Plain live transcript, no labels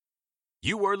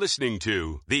You are listening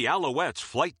to the Alouettes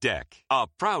Flight Deck, a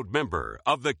proud member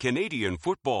of the Canadian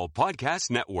Football Podcast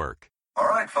Network. All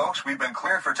right, folks, we've been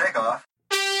cleared for takeoff.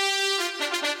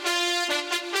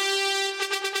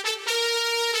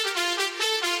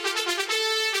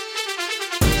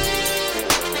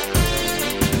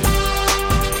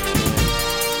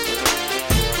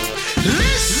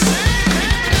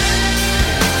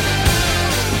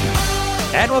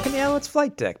 And welcome to the Alouettes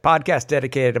Flight Deck, podcast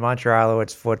dedicated to Montreal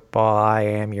Alouettes football. I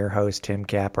am your host, Tim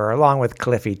Capper, along with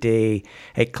Cliffy D.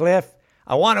 Hey, Cliff,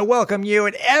 I want to welcome you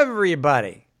and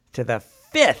everybody to the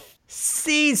 5th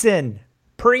season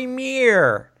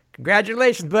premiere.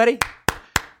 Congratulations, buddy.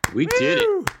 We did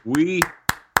it. We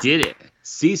did it.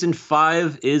 Season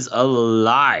 5 is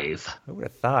alive. Who would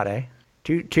have thought, eh?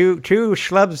 Two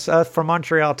schlubs from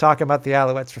Montreal talking about the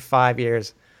Alouettes for 5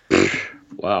 years.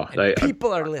 Wow.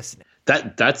 People are listening.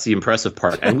 That's the impressive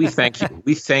part. And we thank you.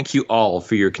 We thank you all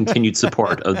for your continued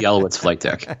support of the Alouettes Flight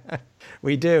Deck.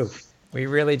 We do. We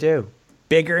really do.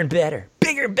 Bigger and better.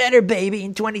 Bigger and better, baby.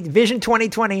 In Vision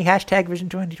 2020. Hashtag Vision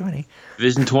 2020.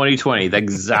 Vision 2020.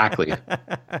 Exactly.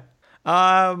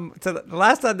 So the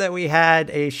last time that we had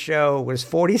a show was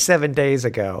 47 days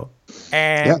ago.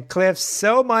 And Yep. Cliff,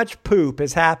 so much poop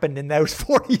has happened in those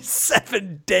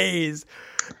 47 days.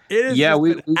 It is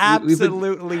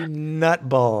absolutely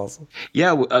nutballs.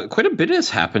 Yeah, quite a bit has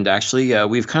happened, actually.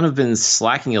 We've kind of been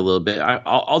slacking a little bit.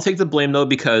 I'll take the blame, though,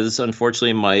 because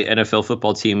unfortunately my NFL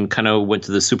football team kind of went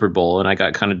to the Super Bowl, and I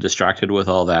got kind of distracted with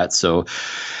all that. So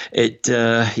it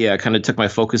kind of took my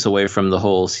focus away from the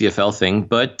whole CFL thing.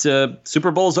 But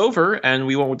Super Bowl's over, and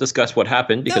we won't discuss what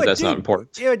happened because not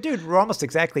important. Yeah, dude, we're almost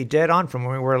exactly dead on from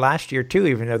where we were last year, too,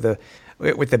 even though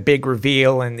with the big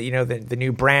reveal and the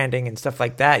new branding and stuff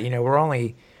like that, we're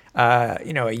only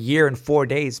a year and 4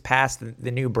 days past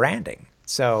the new branding.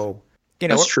 So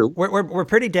that's true. We're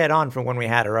pretty dead on from when we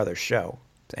had our other show,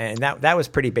 and that was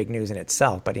pretty big news in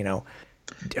itself. But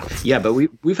yeah, but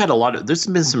we've had a lot of. There's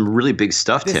been some really big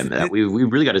stuff, Tim, that we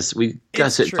really got to sit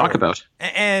and talk about.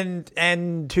 And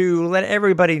to let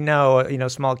everybody know,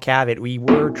 small caveat, we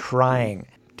were trying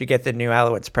to get the new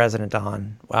Alouettes president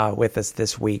on with us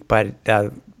this week, but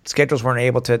schedules weren't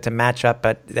able to match up.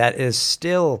 But that is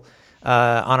still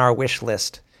on our wish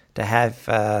list to have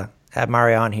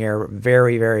Mario on here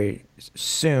very, very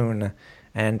soon,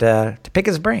 and to pick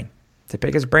his brain,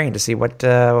 to see what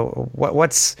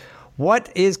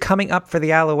is coming up for the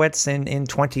Alouettes in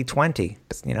 2020.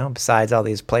 Besides all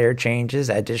these player changes,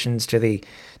 additions to the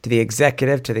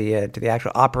executive, to the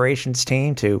actual operations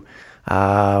team, to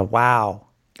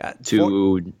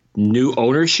new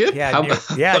ownership.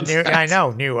 I know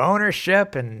new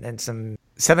ownership and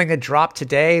something that dropped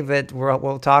today that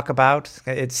we'll talk about.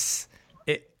 We might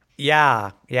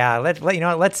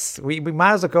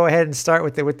as well go ahead and start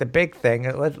with the big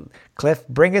thing. Cliff,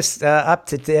 bring us up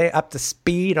to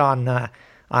speed on the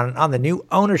new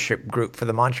ownership group for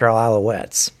the Montreal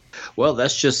Alouettes. Well,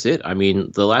 that's just it. I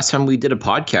mean, the last time we did a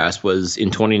podcast was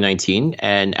in 2019,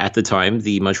 and at the time,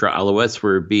 the Montreal Alouettes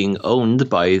were being owned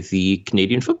by the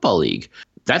Canadian Football League.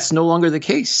 That's no longer the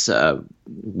case. The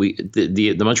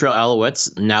Montreal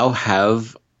Alouettes now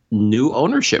have new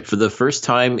ownership for the first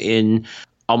time in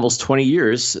almost 20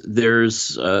 years.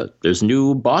 There's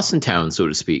new boss in town, so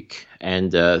to speak,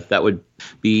 and that would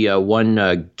be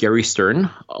one Gary Stern,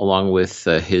 along with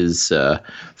his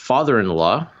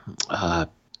father-in-law.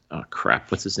 Oh,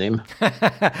 crap. What's his name?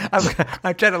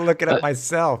 I'm trying to look it up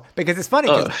myself because it's funny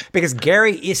because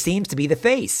Gary seems to be the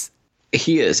face.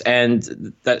 He is.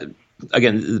 And that,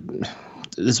 again,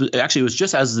 this was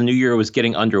just as the new year was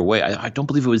getting underway. I don't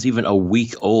believe it was even a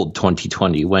week old,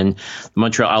 2020, when the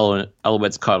Montreal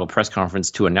Alouettes called a press conference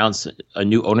to announce a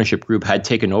new ownership group had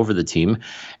taken over the team.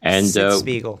 And Sid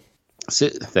Spiegel.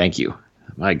 Thank you.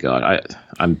 My God,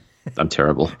 I'm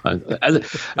terrible.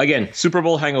 Again, Super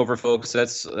Bowl hangover, folks.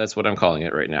 That's what I'm calling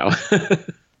it right now.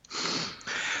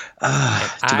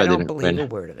 I don't believe a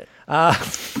word of it.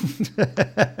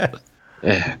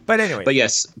 But anyway. But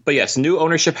yes, new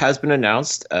ownership has been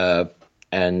announced.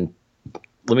 And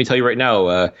let me tell you right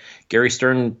now, Gary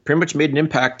Stern pretty much made an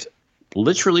impact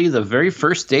literally the very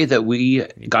first day that we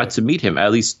got to meet him,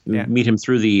 at least meet him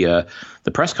through the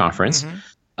press conference.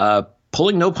 Mm-hmm.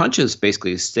 Pulling no punches,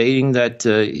 basically, stating that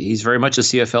he's very much a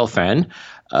CFL fan.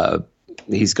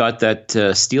 He's got that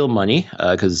steel money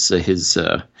because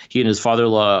he and his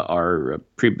father-in-law are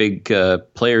pretty big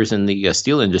players in the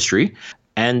steel industry,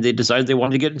 and they decided they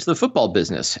wanted to get into the football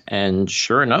business. And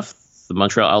sure enough, the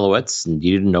Montreal Alouettes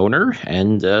needed an owner,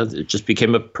 and it just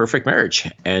became a perfect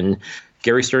marriage. And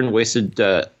Gary Stern wasted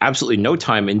absolutely no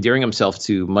time endearing himself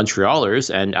to Montrealers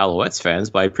and Alouettes fans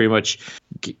by pretty much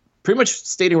pretty much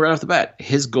stating right off the bat,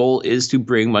 his goal is to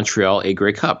bring Montreal a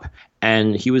Grey Cup.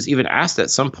 And he was even asked at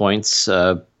some points,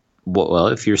 well,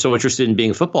 if you're so interested in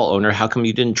being a football owner, how come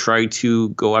you didn't try to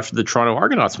go after the Toronto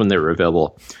Argonauts when they were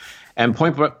available? And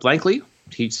point blankly,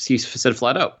 he said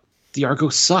flat out, the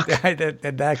Argos suck. And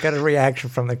that got a reaction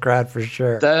from the crowd for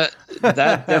sure. That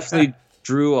definitely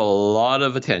drew a lot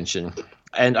of attention.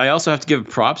 And I also have to give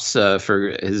props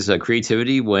for his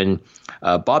creativity when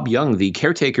Bob Young, the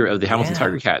caretaker of the Hamilton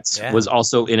Tiger Cats, was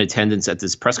also in attendance at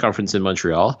this press conference in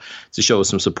Montreal to show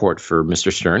some support for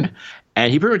Mr. Stern.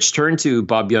 And he pretty much turned to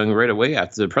Bob Young right away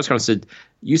after the press conference and said,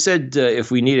 you said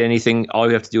if we need anything, all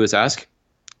we have to do is ask.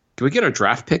 Can we get our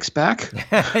draft picks back?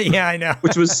 Yeah, I know.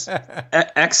 Which was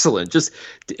excellent. Just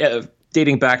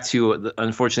dating back to,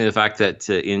 unfortunately, the fact that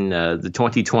in the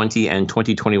 2020 and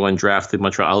 2021 draft, the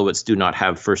Montreal Alouettes do not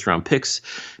have first-round picks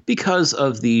because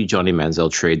of the Johnny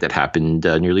Manziel trade that happened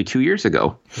nearly 2 years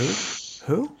ago.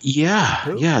 Who? Yeah,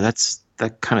 Who? Yeah.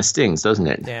 That kind of stings, doesn't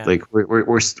it? Yeah. Like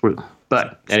we're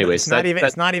but anyways,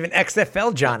 it's not even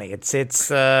XFL Johnny.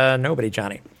 It's nobody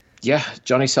Johnny. Yeah,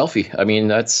 Johnny Selfie. I mean,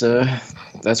 that's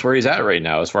where he's at right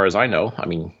now, as far as I know. I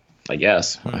mean, I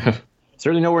guess.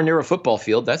 Certainly nowhere near a football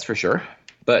field, that's for sure.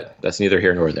 But that's neither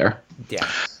here nor there. Yeah.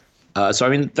 So, I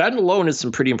mean, that alone is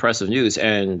some pretty impressive news.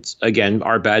 And again,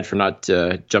 our bad for not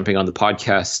jumping on the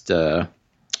podcast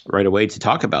right away to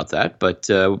talk about that. But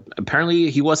apparently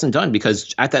he wasn't done,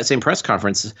 because at that same press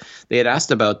conference, they had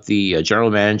asked about the general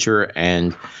manager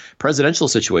and presidential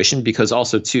situation, because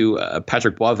also, too,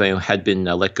 Patrick Boivin had been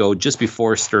let go just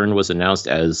before Stern was announced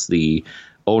as the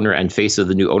owner and face of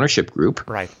the new ownership group.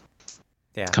 Right.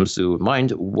 Yeah. Comes to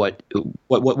mind what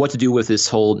to do with this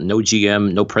whole no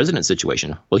GM, no president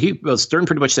situation. Well, Stern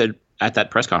pretty much said at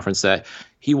that press conference that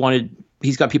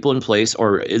he's got people in place,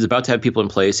 or is about to have people in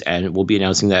place, and will be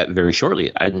announcing that very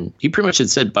shortly. And he pretty much had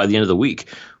said by the end of the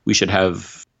week we should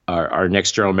have our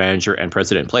next general manager and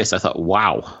president in place. I thought,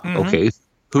 wow, okay,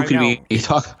 who can we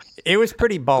talk? It was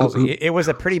pretty ballsy. It was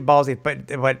a pretty ballsy,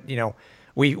 but you know.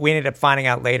 We ended up finding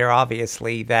out later,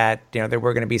 obviously, that there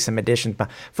were going to be some additions.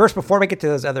 But first, before we get to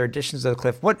those other additions of the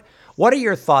Cliff, what are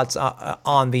your thoughts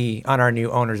on our new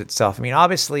owners itself? I mean,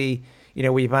 obviously,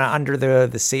 we've been under the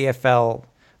CFL,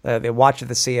 the watch of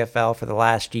the CFL for the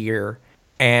last year,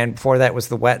 and before that was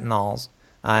the Wettenols.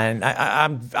 And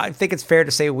I think it's fair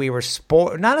to say we were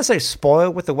not necessarily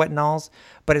spoiled with the Wettenols,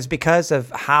 but it's because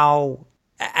of how,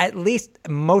 at least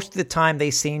most of the time,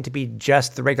 they seem to be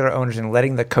just the regular owners and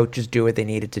letting the coaches do what they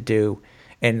needed to do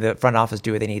and the front office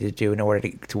do what they needed to do in order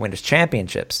to win us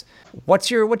championships.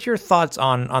 What's your thoughts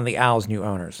on the Owls' new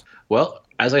owners? Well,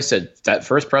 as I said, that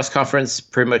first press conference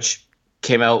pretty much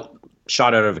came out,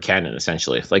 shot out of a cannon,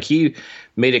 essentially. Like, he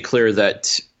made it clear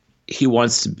that he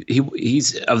wants to.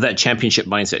 He's of that championship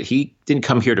mindset. He didn't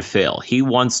come here to fail. He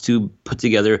wants to put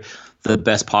together the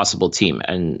best possible team,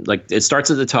 and like, it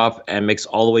starts at the top and makes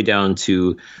all the way down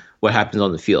to what happens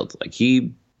on the field. Like,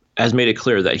 he has made it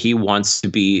clear that he wants to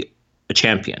be a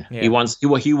champion. Yeah. He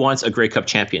wants a Grey Cup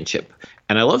championship,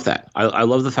 and I love that. I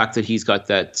love the fact that he's got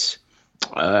that.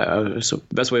 So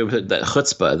the best way to put it, that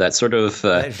chutzpah, that sort of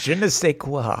je ne sais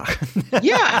quoi.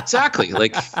 Yeah, exactly.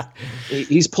 Like,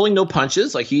 he's pulling no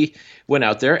punches. Like, he went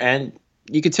out there, and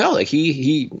you could tell, like,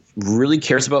 he really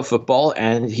cares about football,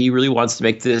 and he really wants to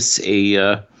make this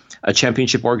a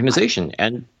championship organization.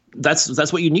 And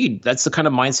that's what you need. That's the kind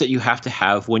of mindset you have to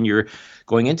have when you're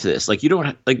going into this. Like, you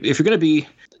don't, like, if you're going to be,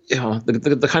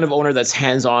 the kind of owner that's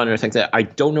hands-on or things like that, I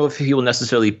don't know if he will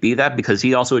necessarily be that, because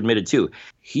he also admitted too,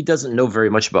 he doesn't know very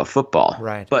much about football.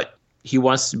 Right. But he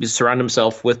wants to surround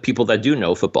himself with people that do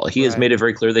know football. He has made it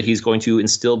very clear that he's going to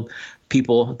instill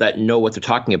people that know what they're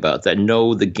talking about, that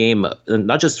know the game,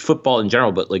 not just football in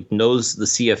general, but like knows the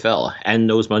CFL and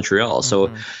knows Montreal.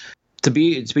 So to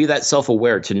be that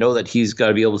self-aware, to know that he's got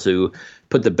to be able to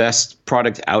put the best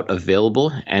product out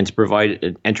available and to provide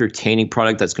an entertaining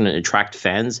product that's going to attract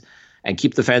fans and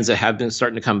keep the fans that have been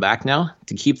starting to come back now,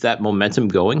 to keep that momentum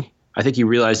going. I think he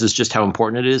realizes just how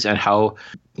important it is, and how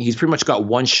he's pretty much got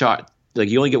one shot. Like,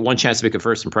 you only get one chance to make a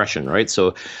first impression, right?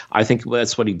 So I think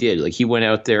that's what he did. Like, he went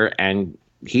out there and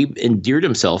he endeared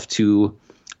himself to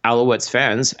Alouettes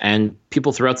fans and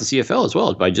people throughout the CFL as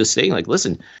well, by just saying, like,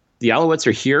 listen, the Alouettes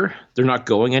are here. They're not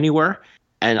going anywhere.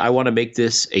 And I want to make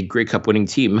this a Grey Cup winning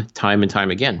team time and time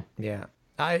again. Yeah.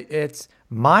 It's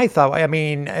my thought. I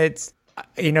mean, it's,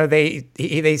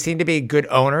 they seem to be good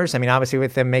owners. I mean, obviously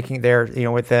with them making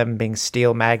with them being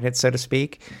steel magnets, so to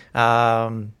speak,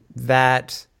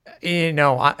 that,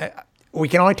 we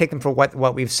can only take them for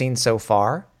what we've seen so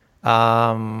far.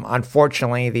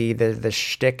 Unfortunately, the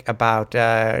shtick about,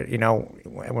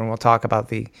 when we'll talk about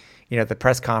the the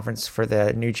press conference for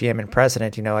the new GM and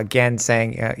president, again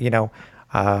saying, Danny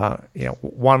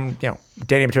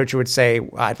Matucci would say,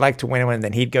 "I'd like to win one," and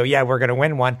then he'd go, "Yeah, we're going to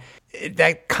win one."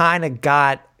 That kind of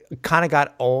got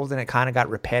old, and it kind of got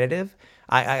repetitive.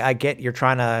 I get you're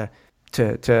trying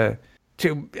to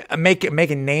make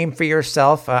a name for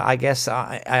yourself, I guess,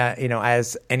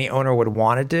 as any owner would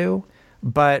want to do,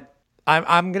 but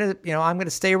I'm gonna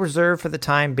stay reserved for the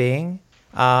time being.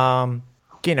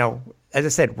 As I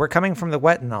said, we're coming from the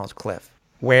Wettenhall's cliff,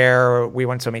 where we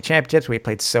won so many championships, we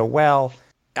played so well.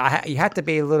 I have to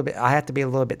be a little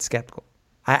bit skeptical.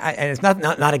 And it's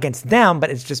not against them, but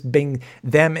it's just being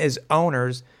them as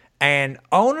owners, and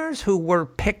owners who were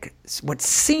picked what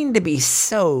seemed to be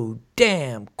so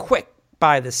damn quick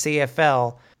by the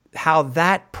CFL. How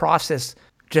that process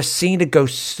just seemed to go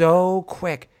so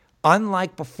quick.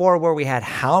 Unlike before, where we had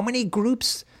how many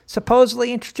groups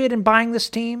supposedly interested in buying this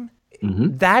team?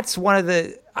 Mm-hmm. That's one of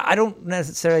the, I don't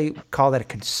necessarily call that a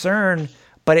concern,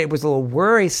 but it was a little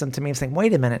worrisome to me. I'm saying,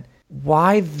 wait a minute,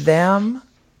 why them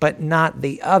but not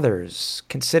the others?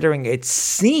 Considering it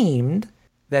seemed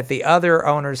that the other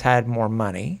owners had more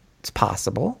money, it's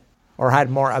possible, or had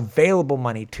more available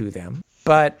money to them.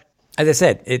 But as I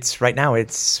said, we're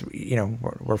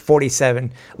we're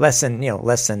 47,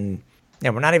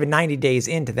 we're not even 90 days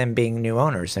into them being new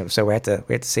owners, so we have to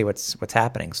see what's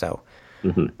happening. So,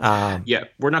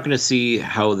 we're not going to see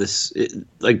how this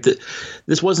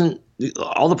wasn't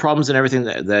all the problems and everything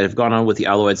that have gone on with the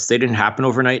Alouettes. They didn't happen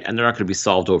overnight, and they're not going to be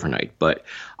solved overnight. But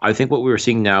I think what we were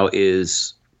seeing now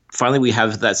is finally we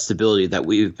have that stability that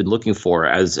we've been looking for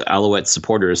as Alouette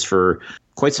supporters for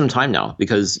quite some time now.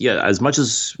 Because as much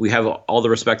as we have all the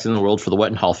respect in the world for the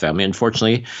Wettenhall family,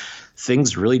 unfortunately,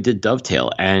 things really did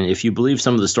dovetail. And if you believe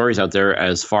some of the stories out there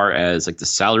as far as like the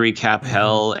salary cap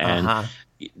hell and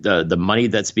the money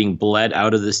that's being bled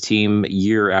out of this team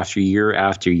year after year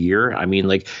after year, I mean,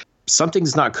 like,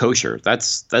 something's not kosher.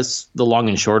 That's the long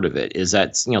and short of it, is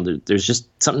that there's just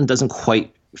something doesn't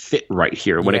quite fit right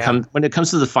here. When it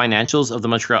comes to the financials of the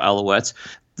Montreal Alouettes,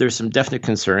 there's some definite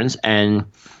concerns. And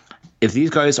if these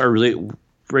guys are really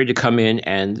ready to come in,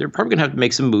 and they're probably gonna have to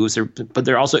make some moves, but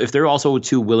if they're also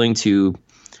too willing to,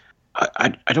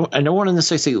 I don't want to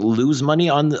necessarily say lose money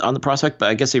on the prospect, but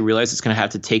I guess they realize it's gonna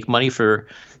have to take money for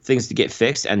things to get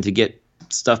fixed and to get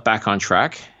stuff back on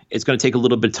track. It's going to take a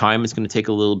little bit of time. It's going to take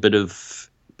a little bit of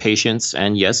patience,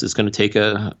 and yes, it's going to take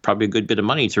probably a good bit of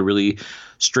money to really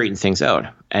straighten things out.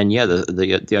 And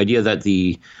the idea that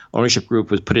the ownership group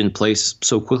was put in place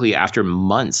so quickly after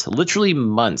literally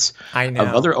months of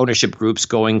other ownership groups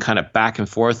going kind of back and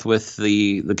forth with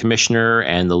the commissioner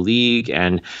and the league,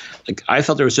 and I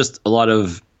felt there was just a lot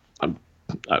of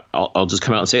I'll just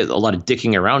come out and say it, a lot of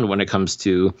dicking around when it comes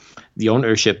to the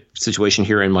ownership situation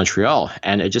here in Montreal,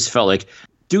 and it just felt like,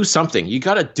 do something. You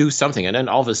got to do something. And then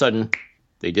all of a sudden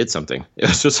they did something. It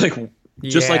was just like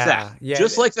that. Yeah.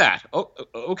 Just like that. Oh,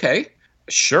 okay.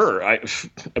 Sure. I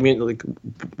mean, like,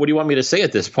 what do you want me to say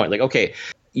at this point? Like, okay,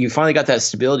 you finally got that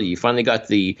stability. You finally got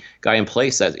the guy in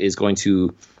place that is going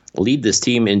to lead this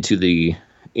team into the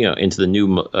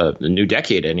new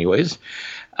decade anyways.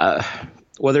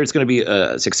 Whether it's going to be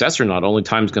a success or not, only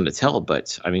time's going to tell.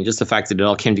 But I mean, just the fact that it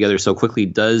all came together so quickly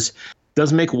does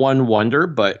make one wonder.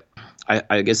 But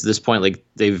I guess at this point, like,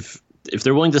 if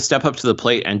they're willing to step up to the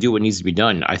plate and do what needs to be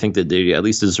done, I think that they at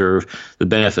least deserve the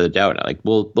benefit of the doubt. Like,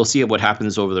 we'll see what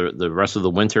happens over the rest of the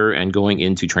winter and going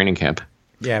into training camp.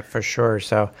 Yeah, for sure.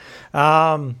 So,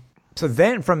 so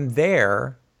then from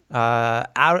there,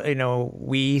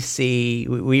 we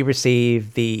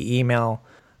receive the email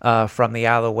from the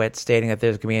Alouettes stating that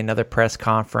there's going to be another press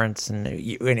conference, and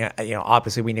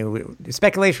obviously we knew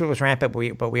speculation was rampant,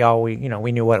 but we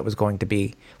knew what it was going to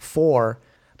be for.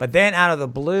 But then out of the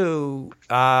blue,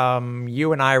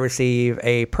 you and I receive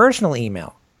a personal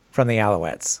email from the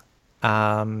Alouettes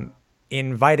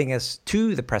inviting us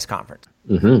to the press conference,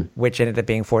 which ended up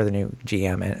being for the new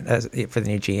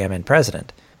GM and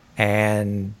president,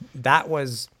 and that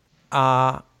was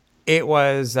it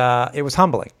was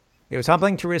humbling. It was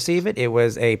humbling to receive it. It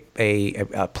was a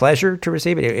pleasure to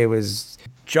receive it. It was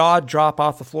jaw drop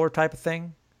off the floor type of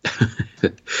thing.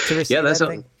 To receive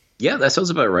that sounds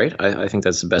about right. I think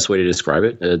that's the best way to describe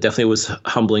it. Definitely was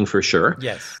humbling for sure.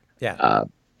 Yes. Yeah.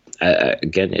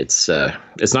 Again, it's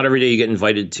not every day you get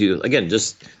invited to. Again,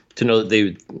 just to know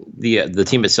that the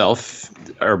team itself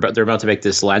they're about to make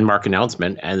this landmark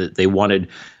announcement, and that they wanted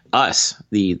us,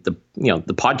 the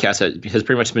podcast that has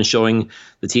pretty much been showing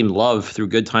the team love through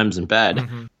good times and bad.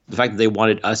 Mm-hmm. The fact that they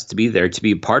wanted us to be there, to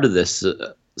be part of this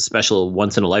special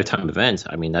once in a lifetime event.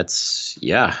 I mean, that's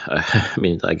I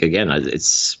mean, like, again,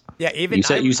 it's Yeah, even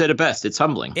you said it best. It's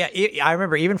humbling. Yeah, I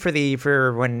remember even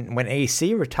for when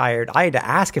AC retired, I had to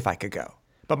ask if I could go.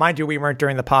 But mind you, we weren't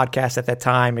during the podcast at that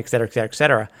time, et cetera, et cetera, et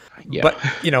cetera. Yeah. But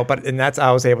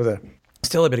I was able to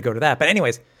still able to go to that. But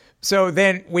anyways, so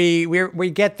then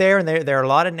we get there, and there are a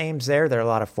lot of names there. There are a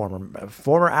lot of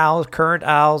former Owls, current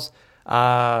Owls.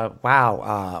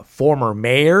 Former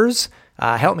mayors.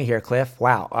 Help me here, Cliff.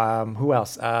 Wow. Who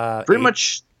else? Pretty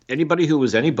much anybody who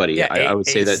was anybody. Yeah, I would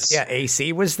say that's. Yeah,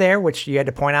 AC was there, which you had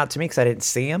to point out to me because I didn't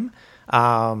see him.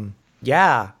 It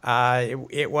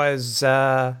was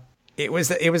the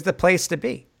place to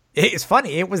be. It's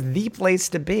funny. It was the place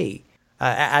to be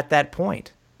at that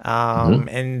point.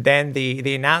 And then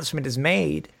the announcement is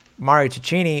made. Mario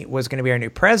Cecchini was going to be our new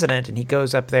president, and he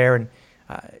goes up there and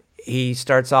he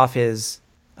starts off his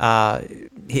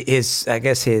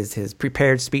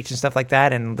prepared speech and stuff like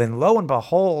that. And then lo and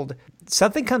behold,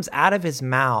 something comes out of his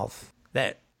mouth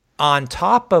that, on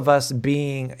top of us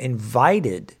being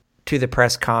invited to the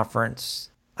press conference,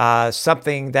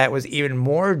 something that was even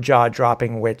more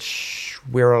jaw-dropping, which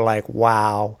we were like,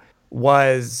 wow,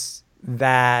 was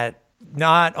that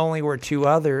not only were two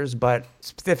others, but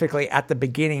specifically at the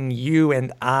beginning, you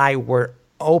and I were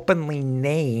openly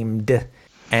named.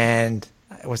 And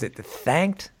was it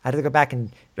thanked? I had to go back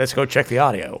and let's go check the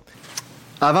audio.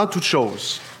 Avant toute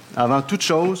chose,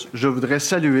 je voudrais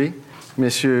saluer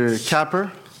Messieurs Capper,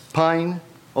 Pine,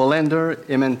 Olander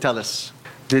et Mentelis,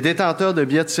 des détenteurs de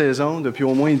billets de saison depuis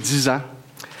au moins 10 ans,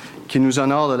 qui nous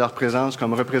honorent de leur présence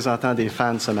comme représentants des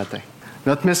fans ce matin.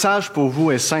 Notre message pour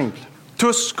vous est simple.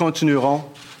 Tous continueront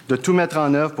de tout mettre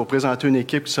en œuvre pour présenter une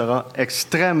équipe qui sera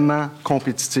extrêmement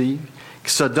compétitive,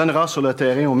 qui se donnera sur le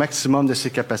terrain au maximum de ses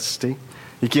capacités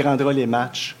et qui rendra les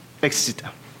matchs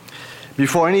excitants.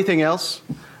 Before anything else,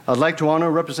 I'd like to honor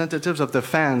representatives of the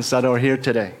fans that are here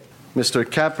today. Mr.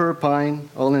 Capper, Pine,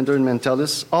 Olander, and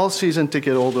Mentelis, all season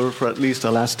ticket holder for at least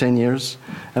the last 10 years.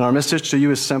 And our message to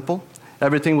you is simple.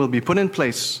 Everything will be put in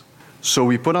place so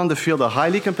we put on the field a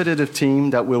highly competitive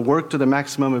team that will work to the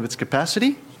maximum of its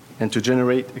capacity and to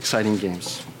generate exciting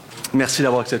games. Merci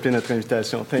d'avoir accepté notre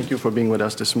invitation. Thank you for being with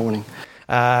us this morning.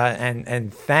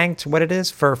 And thanked what it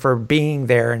is for being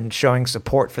there and showing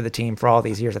support for the team for all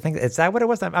these years. I think, is that what it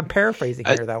was? I'm paraphrasing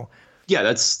here, though. Yeah,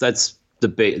 that's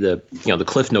the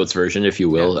Cliff Notes version, if you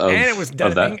will. Yeah. And it was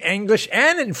done in English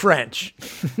and in French.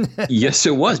 Yes,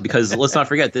 it was, because let's not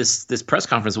forget this press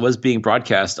conference was being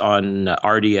broadcast on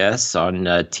RDS, on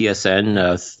TSN.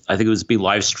 I think it was being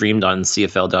live streamed on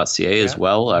CFL.ca as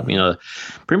well. I mean,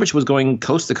 pretty much was going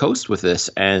coast to coast with this.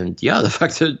 And the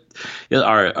fact that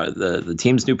the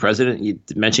team's new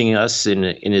president mentioning us in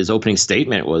his opening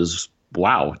statement was,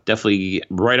 wow, definitely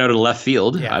right out of left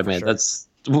field. Yeah, I mean, sure. that's.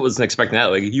 Wasn't expecting that.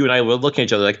 Like, you and I were looking at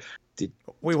each other like,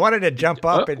 we wanted to jump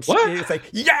up and it's like,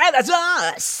 yeah, that's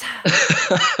us.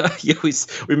 Yeah, we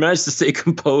managed to stay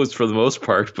composed for the most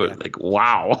part, but like,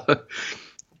 wow,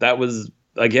 that was,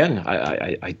 again,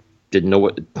 I didn't know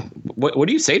what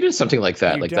do you say to something like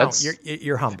that?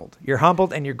 You're humbled. You're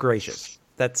humbled and you're gracious.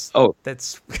 That's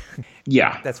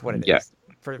yeah, that's what it is.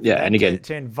 Yeah. And again,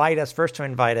 to invite us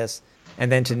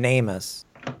and then to name us.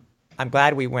 I'm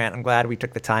glad we went. I'm glad we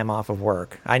took the time off of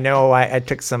work. I know I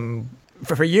took some.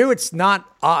 For you, it's not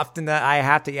often that I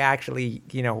have to actually,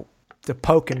 to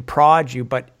poke and prod you,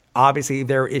 but obviously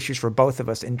there are issues for both of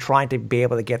us in trying to be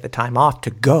able to get the time off to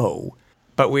go,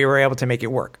 but we were able to make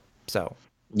it work. So.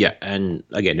 Yeah, and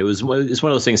again, it's one of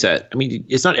those things that, I mean,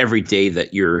 it's not every day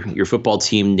that your football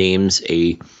team names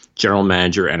a general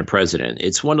manager and a president.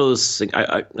 It's one of those things.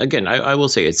 I will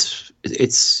say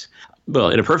it's.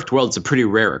 Well, in a perfect world, it's a pretty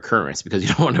rare occurrence because you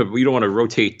don't want to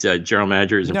rotate general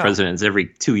managers and presidents every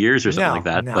 2 years or something like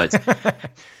that. No.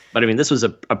 But I mean, this was a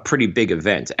pretty big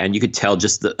event, and you could tell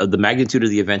just the magnitude of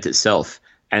the event itself,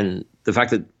 and the fact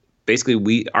that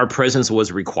basically our presence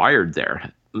was required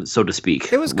there, so to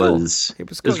speak. It was cool. It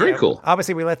was very cool.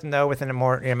 Obviously, we let them know within a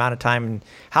more amount of time. And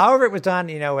however it was done,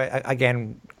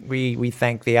 again, we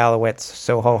thank the Alouettes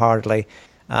so wholeheartedly.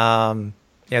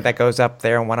 That goes up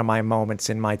there in one of my moments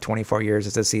in my 24 years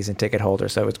as a season ticket holder,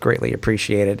 so it's greatly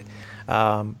appreciated.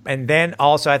 And then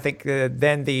also, I think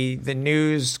then the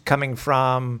news coming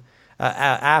from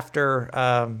after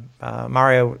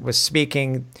Mario was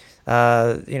speaking,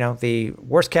 the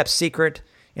worst kept secret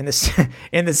in the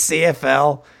in the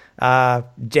CFL,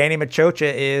 Danny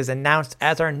Machocha is announced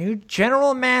as our new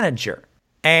general manager,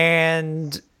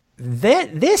 and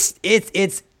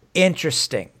it's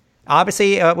interesting.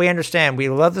 Obviously, we understand. We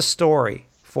love the story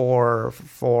for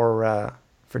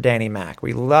Danny Mac.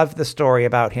 We love the story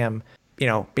about him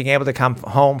being able to come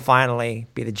home finally,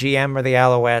 be the GM of the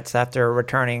Alouettes after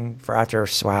returning after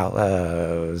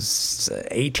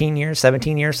 18 years,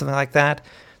 17 years, something like that,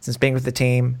 since being with the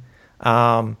team.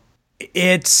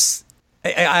 It's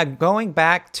going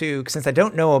back to, since I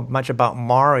don't know much about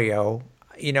Mario,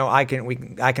 I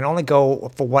can only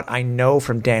go for what I know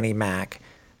from Danny Mac,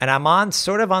 and I'm on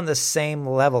the same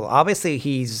level. Obviously,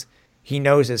 he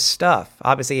knows his stuff.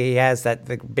 Obviously, he has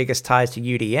the biggest ties to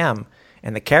UDM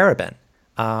and the Carabin.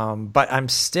 But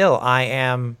I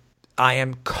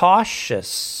am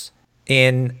cautious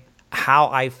in how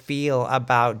I feel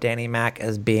about Danny Mac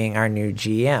as being our new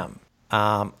GM.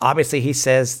 Obviously, he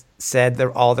said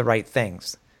all the right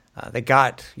things. They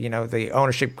got, the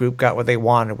ownership group got what they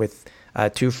wanted with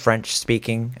 2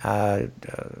 French-speaking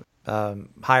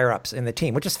higher-ups in the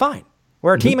team, which is fine.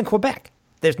 We're a team in Quebec.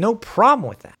 There's no problem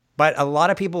with that. But a lot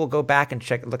of people will go back and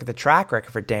look at the track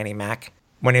record for Danny Mac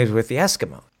when he was with the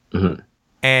Eskimos. Mm-hmm.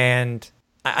 And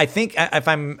I think if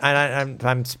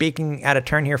I'm speaking out of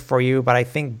turn here for you, but I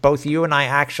think both you and I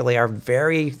actually had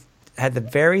the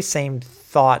very same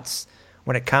thoughts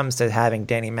when it comes to having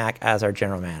Danny Mac as our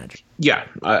general manager. Yeah,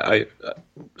 I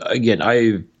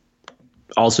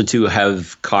also too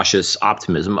have cautious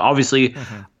optimism. Obviously,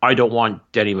 I don't want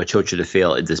Danny Maciocia to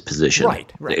fail at this position.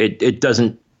 Right. It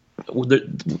doesn't.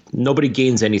 Nobody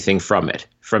gains anything from it,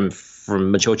 from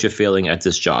Maciocia failing at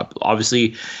this job.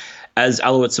 Obviously, as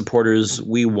Alouette supporters,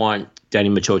 we want Danny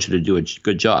Maciocia to do a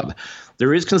good job.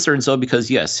 There is concerns though,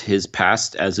 because yes, his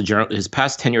past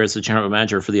tenure as the general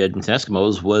manager for the Edmonton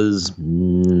Eskimos was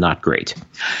not great.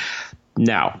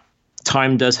 Now,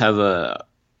 time does have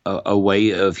a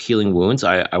way of healing wounds.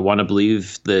 I want to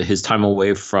believe that his time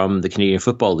away from the Canadian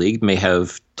Football League may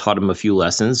have taught him a few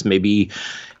lessons, maybe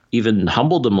even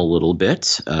humbled him a little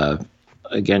bit.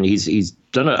 Again, he's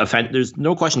done there's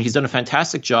no question he's done a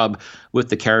fantastic job with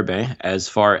the Carabin as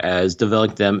far as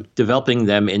developing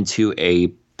them into a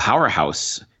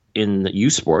powerhouse in U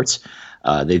Sports.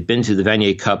 They've been to the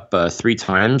Vanier Cup 3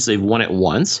 times. They've won it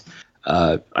once.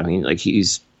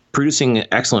 He's producing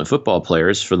excellent football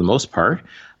players for the most part.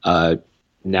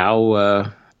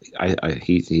 Now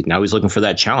he's looking for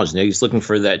that challenge. Now he's looking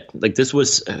for that. Like, this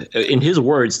was, in his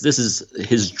words, this is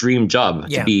his dream job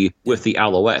to be with the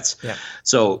Alouettes. Yeah.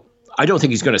 So I don't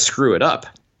think he's going to screw it up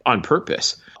on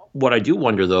purpose. What I do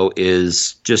wonder, though,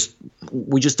 is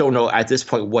we just don't know at this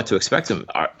point what to expect him.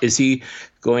 Is he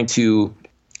going to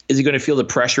feel the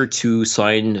pressure to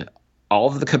sign all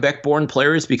of the Quebec-born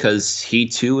players because he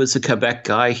too is a Quebec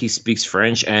guy? He speaks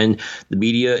French, and the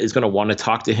media is going to want to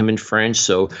talk to him in French.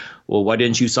 So, well, why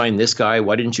didn't you sign this guy?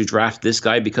 Why didn't you draft this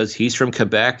guy? Because he's from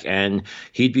Quebec and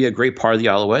he'd be a great part of the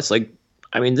Alouettes.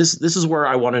 This is where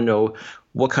I want to know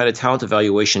what kind of talent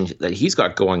evaluation that he's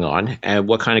got going on and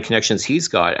what kind of connections he's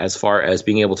got as far as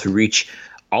being able to reach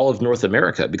all of North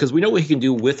America, because we know what he can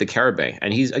do with the Carabin,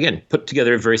 and he's, again, put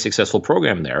together a very successful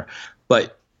program there.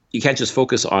 But you can't just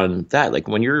focus on that. Like,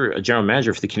 when you're a general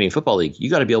manager for the Canadian Football League, you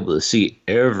got to be able to see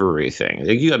everything.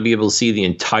 Like, you got to be able to see the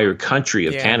entire country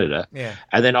of Canada. Yeah.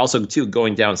 And then also, too,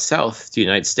 going down south to the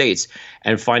United States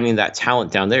and finding that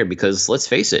talent down there. Because let's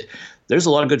face it, there's a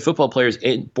lot of good football players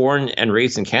born and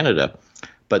raised in Canada.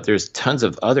 But there's tons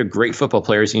of other great football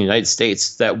players in the United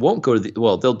States that won't go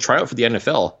to they'll try out for the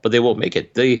NFL, but they won't make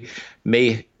it. They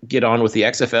may get on with the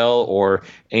XFL or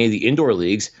any of the indoor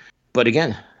leagues. But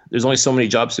again, there's only so many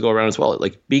jobs to go around as well.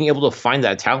 Like, being able to find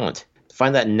that talent,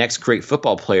 find that next great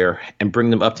football player and bring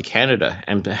them up to Canada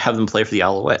and have them play for the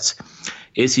Alouettes.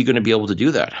 Is he going to be able to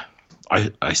do that?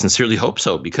 I sincerely hope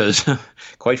so, because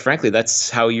quite frankly, that's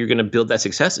how you're going to build that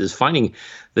success, is finding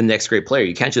the next great player.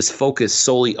 You can't just focus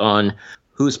solely on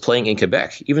who's playing in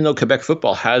Quebec, even though Quebec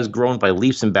football has grown by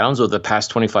leaps and bounds over the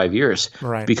past 25 years,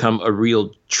 become a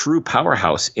real true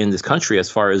powerhouse in this country as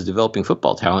far as developing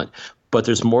football talent. But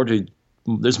there's more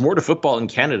to football in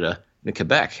Canada than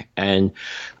Quebec. And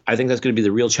I think that's going to be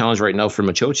the real challenge right now for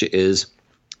Maciocia, is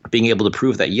being able to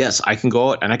prove that, yes, I can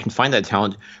go out and I can find that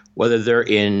talent, whether they're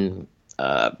in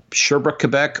Sherbrooke,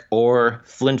 Quebec, or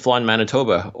Flin Flon,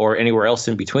 Manitoba, or anywhere else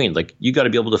in between. Like, you got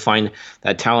to be able to find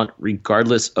that talent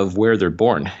regardless of where they're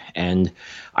born. And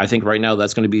I think right now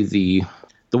that's going to be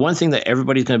the one thing that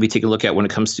everybody's going to be taking a look at when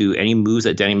it comes to any moves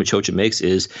that Danny Maciocia makes,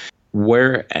 is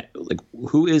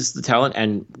who is the talent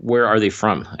and where are they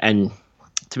from? And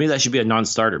to me, that should be a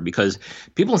non-starter, because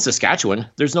people in Saskatchewan,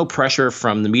 there's no pressure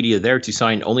from the media there to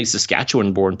sign only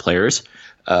Saskatchewan-born players.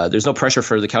 There's no pressure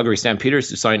for the Calgary Stampeders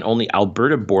to sign only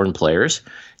Alberta-born players.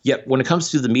 Yet when it comes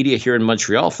to the media here in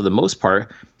Montreal, for the most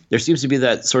part, there seems to be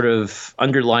that sort of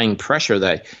underlying pressure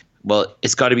that, well,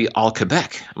 it's got to be all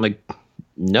Quebec. I'm like,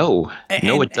 No,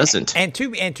 it doesn't. And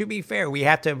to be fair, we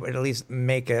have to at least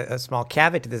make a small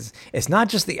caveat to this. It's not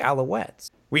just the Alouettes.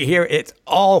 We hear it's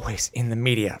always in the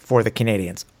media for the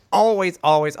Canadians. Always,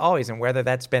 always, always. And whether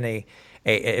that's been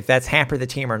if that's hampered the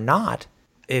team or not,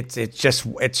 it's just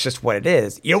what it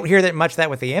is. You don't hear that much that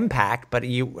with the Impact, but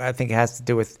I think it has to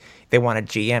do with they want a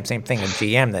GM. Same thing, a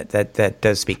GM that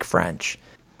does speak French,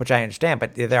 which I understand.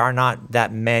 But there are not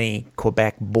that many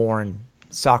Quebec-born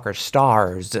soccer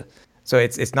stars. So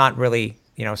it's not really,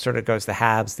 sort of goes the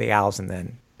Habs, the Owls, and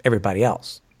then everybody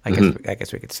else. I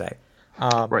guess we could say.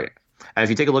 Right. And if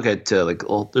you take a look at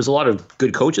there's a lot of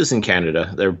good coaches in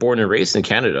Canada. They're born and raised in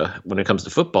Canada. When it comes to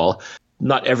football,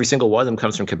 not every single one of them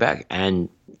comes from Quebec. And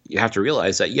you have to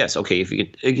realize that yes, okay,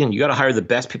 you got to hire the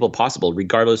best people possible,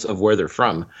 regardless of where they're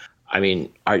from. I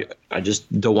mean, I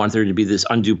just don't want there to be this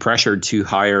undue pressure to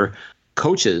hire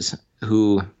coaches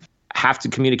who have to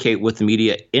communicate with the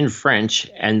media in French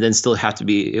and then still have to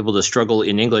be able to struggle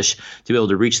in English to be able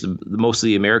to reach the most of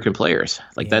the American players.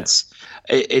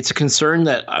 It's a concern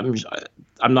that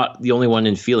I'm not the only one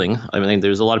in feeling. I mean,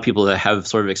 there's a lot of people that have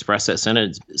sort of expressed that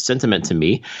sentiment to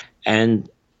me, and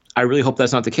I really hope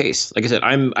that's not the case. Like I said,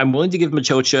 I'm willing to give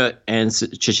Machocha and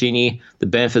Cecchini the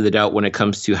benefit of the doubt when it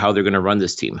comes to how they're going to run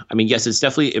this team. I mean, yes, it's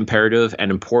definitely imperative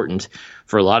and important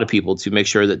for a lot of people to make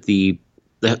sure that the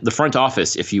front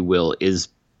office, if you will, is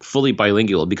fully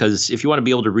bilingual, because if you want to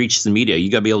be able to reach the media, you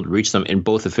got to be able to reach them in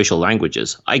both official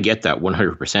languages. I get that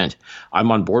 100%.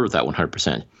 I'm on board with that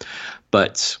 100%.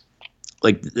 But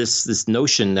like this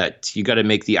notion that you got to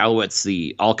make the Alouettes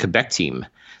the all Quebec team,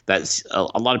 that's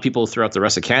a lot of people throughout the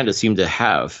rest of Canada seem to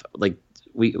have. Like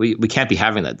we can't be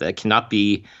having that. That cannot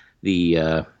be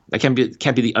the can't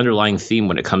be the underlying theme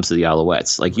when it comes to the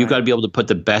Alouettes. Like you got to be able to put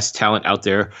the best talent out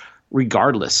there,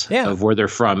 regardless of where they're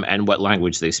from and what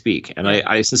language they speak. And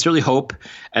I sincerely hope,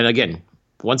 and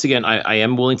once again, I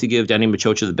am willing to give Danny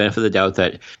Machocha the benefit of the doubt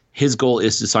that his goal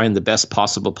is to sign the best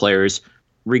possible players,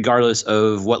 regardless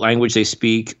of what language they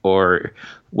speak or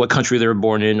what country they were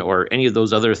born in or any of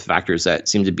those other factors that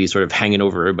seem to be sort of hanging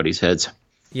over everybody's heads.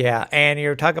 Yeah, and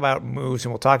you're talking about moves,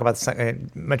 and we'll talk about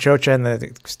Machocha and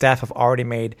the staff have already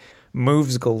made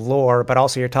moves galore, but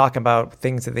also you're talking about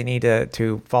things that they need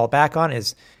to fall back on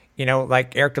is,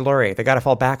 like Eric Deslauriers, they got to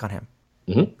fall back on him.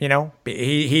 Mm-hmm.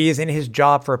 He is in his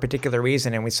job for a particular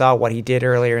reason, and we saw what he did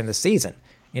earlier in the season.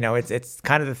 It's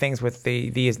kind of the things with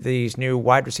these new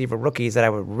wide receiver rookies that I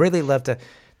would really love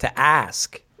to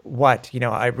ask what,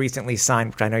 I recently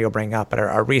signed, which I know you'll bring up, but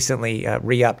are recently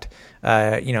re-upped,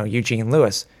 Eugene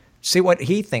Lewis. See what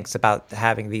he thinks about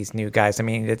having these new guys. I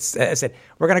mean, as I said,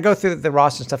 we're going to go through the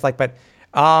roster and stuff but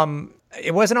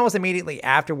it wasn't almost immediately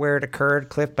after where it occurred,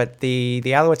 Cliff, but the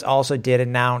Alouettes also did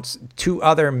announce two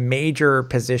other major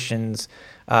positions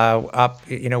up,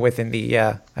 within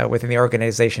the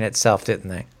organization itself, didn't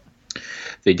they?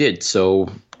 They did. So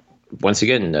once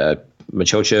again,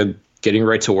 Machocha getting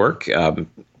right to work.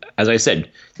 As I said,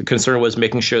 the concern was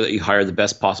making sure that you hire the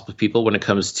best possible people when it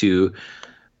comes to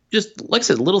just, like I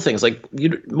said, little things. Like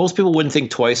most people wouldn't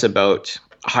think twice about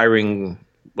hiring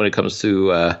when it comes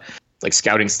to like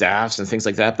scouting staffs and things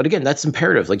like that. But again, that's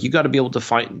imperative. Like you got to be able to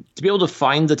find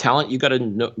the talent. You got to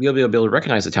be able to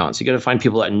recognize the talent. So you got to find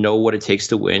people that know what it takes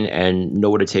to win and know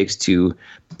what it takes to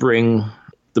bring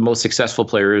the most successful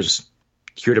players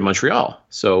here to Montreal.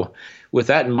 So with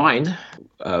that in mind,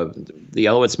 the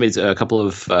Alouettes made a couple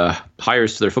of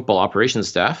hires to their football operations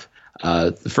staff.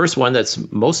 The first one that's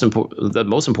most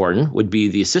important would be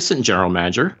the assistant general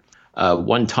manager,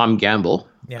 one Tom Gamble,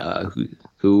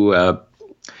 who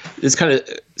this kind of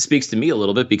speaks to me a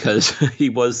little bit because he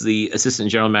was the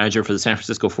assistant general manager for the San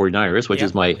Francisco 49ers, which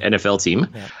is my NFL team.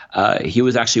 Yeah. He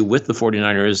was actually with the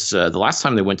 49ers the last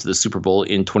time they went to the Super Bowl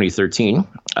in 2013,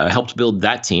 helped build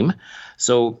that team.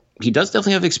 So he does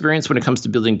definitely have experience when it comes to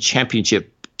building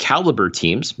championship caliber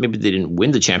teams. Maybe they didn't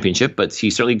win the championship, but he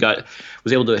certainly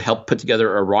was able to help put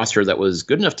together a roster that was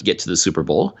good enough to get to the Super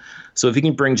Bowl. So if he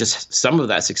can bring just some of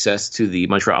that success to the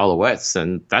Montreal Alouettes,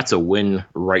 then that's a win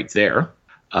right there.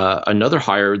 Another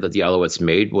hire that the Alouettes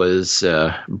made was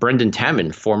Brendan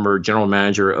Taman, former general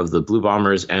manager of the Blue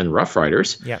Bombers and Rough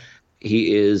Riders. Yeah.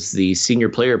 He is the senior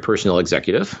player personnel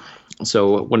executive.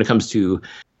 So when it comes to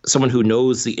someone who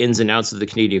knows the ins and outs of the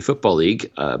Canadian Football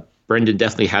League, Brendan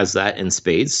definitely has that in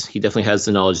spades. He definitely has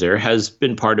the knowledge there, has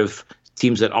been part of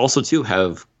teams that also, too,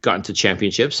 have gotten to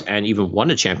championships and even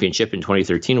won a championship in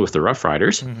 2013 with the Rough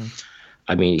Riders. Mm-hmm.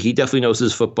 I mean, he definitely knows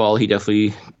his football. He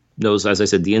definitely knows, as I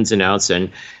said, the ins and outs,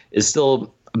 and is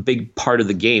still a big part of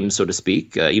the game, so to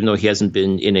speak, even though he hasn't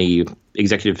been in a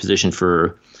executive position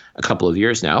for a couple of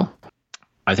years now.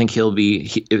 I think he'll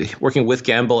be working with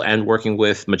Gamble and working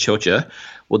with Machocha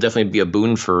will definitely be a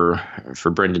boon for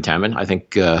Brendan Taman. I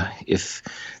think if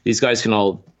these guys can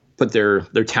all put their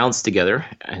talents together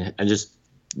and just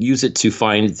use it to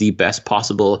find the best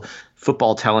possible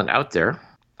football talent out there,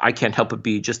 I can't help but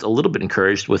be just a little bit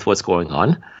encouraged with what's going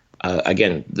on.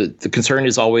 Again, the concern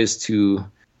is always to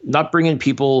not bring in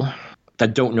people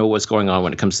that don't know what's going on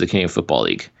when it comes to the Canadian Football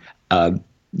League.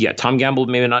 Tom Gamble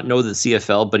may not know the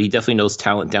CFL, but he definitely knows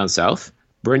talent down south.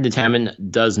 Brendan Taman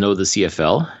does know the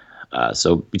CFL.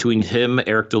 So between him,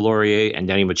 Eric Delorier, and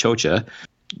Danny Machocha,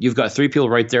 you've got three people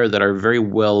right there that are very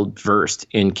well versed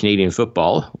in Canadian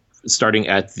football, starting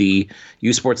at the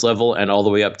U Sports level and all the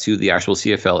way up to the actual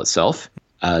CFL itself.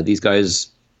 These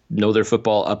guys know their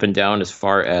football up and down as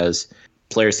far as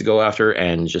players to go after,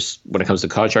 and just when it comes to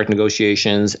contract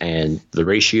negotiations and the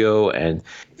ratio and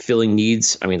filling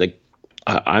needs. I mean,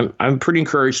 I'm pretty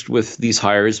encouraged with these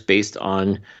hires based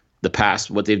on the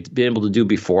past, what they've been able to do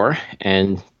before,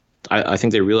 and I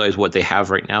think they realize what they have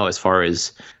right now as far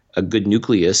as a good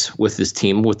nucleus with this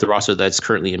team, with the roster that's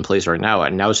currently in place right now.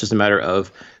 And now it's just a matter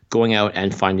of going out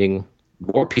and finding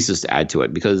more pieces to add to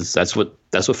it, because that's what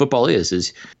football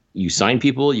is you sign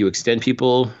people, you extend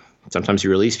people, sometimes you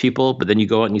release people, but then you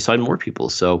go out and you sign more people.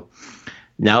 So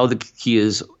now the key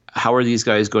is, how are these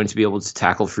guys going to be able to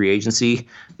tackle free agency,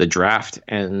 the draft,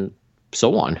 and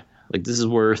so on? This is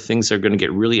where things are going to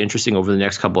get really interesting over the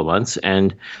next couple of months.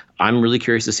 And I'm really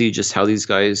curious to see just how these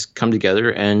guys come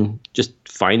together and just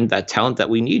find that talent that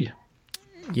we need.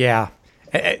 Yeah.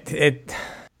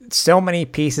 So many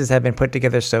pieces have been put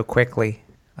together so quickly.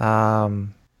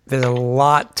 There's a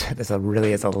lot to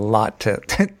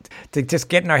just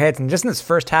get in our heads. And just in this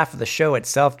first half of the show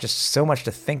itself, just so much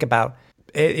to think about.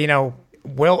 How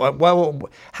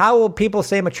will people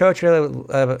say Machocha,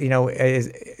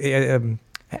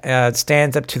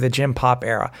 stands up to the Jim Pop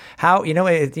era? How,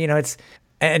 it's,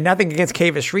 and nothing against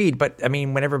Kavis Reed, but I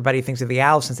mean, when everybody thinks of the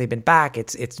Owls since they've been back,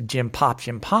 it's Jim Pop.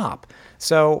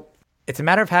 So it's a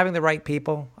matter of having the right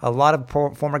people. A lot of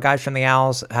former guys from the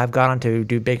Owls have gone on to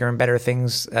do bigger and better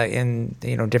things in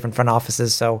different front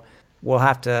offices. So we'll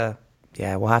have to.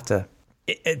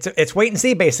 It's wait and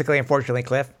see, basically. Unfortunately,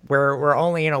 Cliff, we're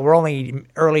only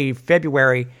early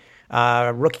February.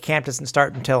 Rookie camp doesn't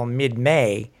start until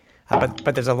mid-May,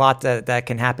 but there's a lot that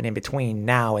can happen in between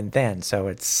now and then.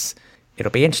 So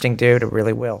it'll be interesting, dude. It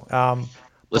really will.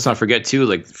 Let's not forget too,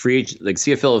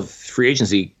 CFL free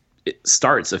agency. It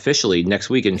starts officially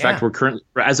next week. In fact,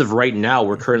 as of right now,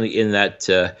 we're currently in that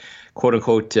quote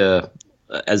unquote,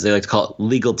 as they like to call it,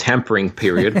 legal tampering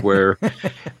period, where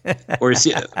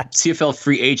CFL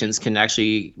free agents can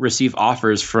actually receive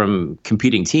offers from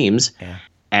competing teams,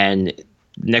 and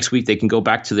next week they can go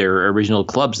back to their original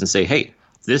clubs and say, "Hey,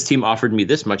 this team offered me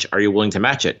this much. Are you willing to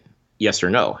match it? Yes or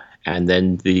no?" And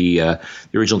then the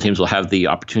original teams will have the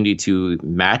opportunity to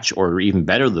match or even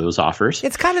better those offers.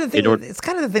 It's kind of the thing. It's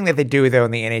kind of the thing that they do though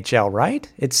in the NHL,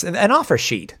 right? It's an offer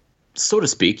sheet, so to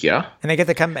speak. Yeah, and they get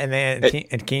to come, and then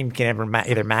a team can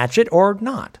either match it or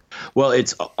not. Well,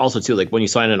 it's also too when you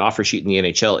sign an offer sheet in the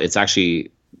NHL, it's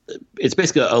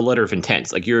basically a letter of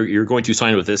intent. You're going to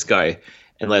sign with this guy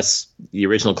unless the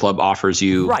original club offers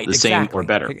you the same or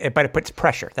better. But it puts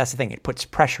pressure. That's the thing. It puts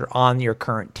pressure on your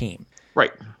current team.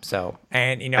 Right. So,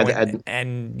 and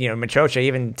Machocha,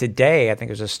 even today, I think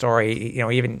there's a story,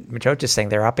 even Machocha's saying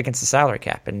they're up against the salary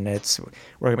cap, and we're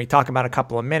going to be talking about a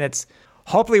couple of minutes.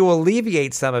 Hopefully we'll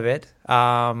alleviate some of it,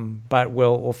 but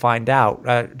we'll find out.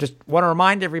 Just want to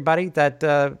remind everybody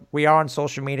that we are on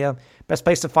social media. Best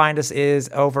place to find us is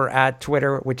over at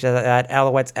Twitter, which is at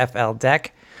Alouettes FL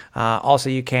Deck. Also,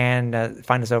 you can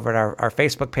find us over at our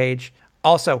Facebook page.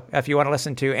 Also, if you want to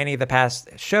listen to any of the past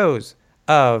shows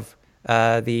of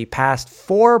the past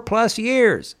 4+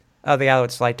 years of the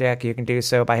Alouettes Flight Deck, you can do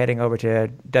so by heading over to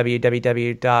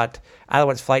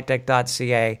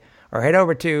www.alouettesflightdeck.ca or head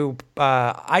over to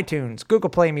iTunes, Google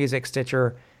Play Music,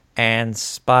 Stitcher, and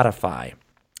Spotify.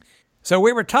 So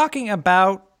we were talking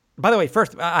about, by the way,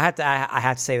 first I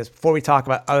have to say this before we talk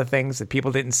about other things that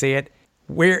people didn't see it.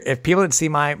 If people didn't see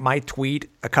my tweet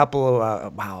a couple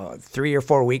of 3 or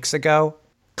 4 weeks ago,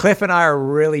 Cliff and I are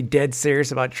really dead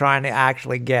serious about trying to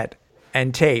actually get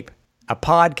and tape a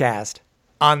podcast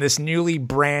on this newly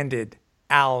branded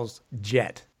Owls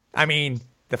jet. I mean,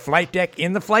 the flight deck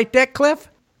in the flight deck, Cliff?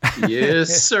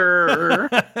 Yes, sir.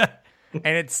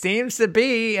 And it seems to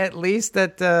be, at least,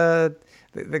 that the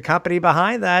company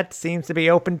behind that seems to be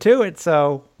open to it.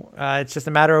 So it's just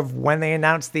a matter of when they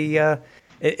announce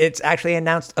it's actually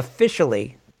announced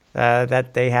officially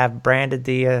that they have branded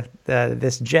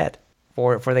this jet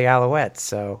for the Alouettes.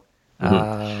 So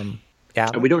Yeah.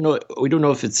 And we don't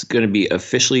know if it's going to be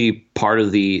officially part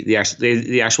of the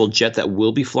actual jet that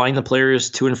will be flying the players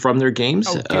to and from their games.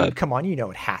 Oh, dude, come on,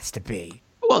 it has to be.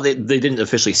 Well, they didn't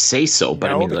officially say so, but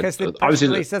no, I mean, because the obviously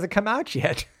release hasn't come out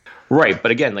yet. Right,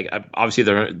 but again, obviously,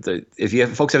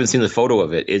 if folks haven't seen the photo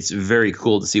of it, it's very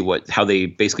cool to see how they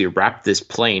basically wrapped this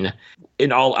plane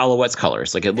in all Alouettes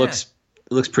colors. It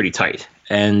looks pretty tight,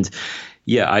 and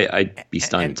yeah, I'd be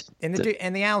stunned. And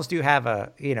the Owls do have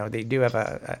a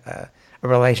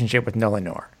relationship with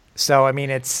Nullinoor, so I mean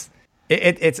it's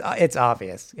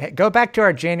obvious. Go back to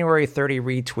our January 30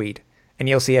 retweet, and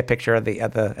you'll see a picture of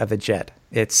the jet.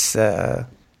 It's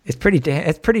pretty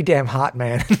damn hot,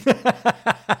 man.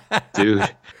 Dude,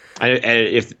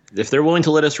 if they're willing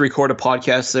to let us record a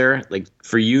podcast there,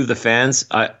 for you, the fans,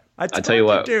 I tell you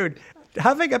what, dude,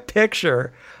 having a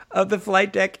picture of the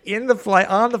flight deck on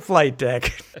the flight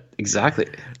deck, exactly.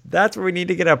 That's where we need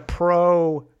to get a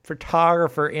pro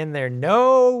photographer in there.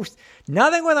 No,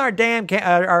 nothing with our damn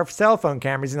our cell phone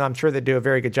cameras, and I'm sure they do a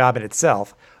very good job in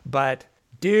itself. But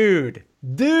dude.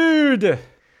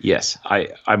 Yes,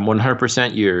 I'm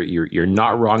 100%. You're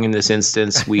not wrong in this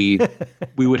instance. We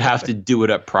would have to do it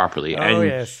up properly. Oh,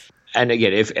 yes. And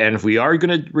again, if we are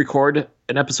going to record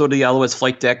an episode of the Alouettes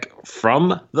flight deck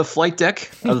from the flight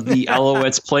deck of the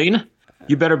Alouettes plane,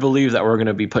 you better believe that we're going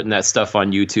to be putting that stuff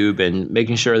on YouTube and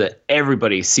making sure that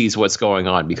everybody sees what's going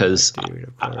on, because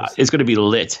it's going to be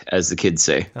lit, as the kids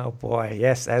say. Oh boy,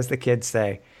 yes, as the kids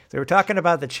say. So we're talking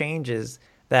about the changes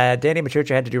that Danny Machucha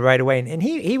had to do right away, and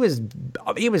he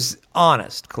was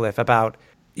honest, Cliff, about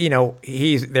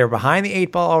they're behind the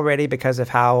 8 ball already because of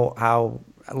how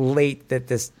late that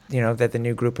the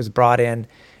new group was brought in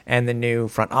and the new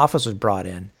front office was brought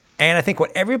in. And I think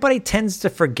what everybody tends to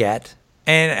forget,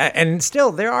 and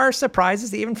still there are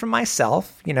surprises even from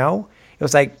myself. It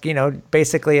was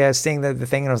basically seeing the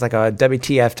thing, and it was like a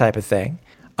WTF type of thing.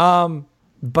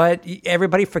 But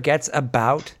everybody forgets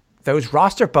about those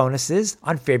roster bonuses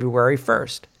on February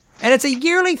 1st. And it's a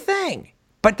yearly thing.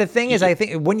 But the thing is, I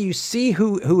think when you see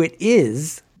who it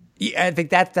is, I think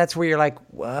that's where you're like,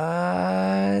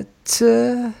 what?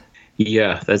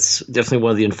 Yeah, that's definitely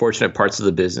one of the unfortunate parts of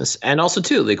the business. And also,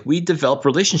 too, we develop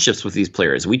relationships with these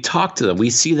players. We talk to them.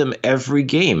 We see them every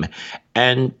game.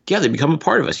 And, yeah, they become a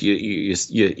part of us. You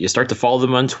start to follow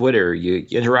them on Twitter. You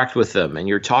interact with them, and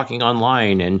you're talking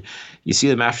online, and you see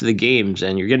them after the games,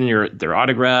 and you're getting their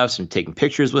autographs and taking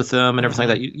pictures with them and everything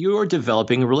like that. You are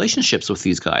developing relationships with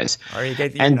these guys. Or you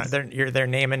get their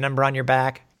name and number on your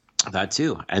back. That,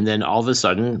 too. And then all of a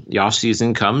sudden, the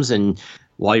offseason comes, and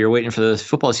while you're waiting for the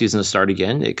football season to start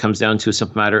again, it comes down to a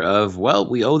simple matter of, well,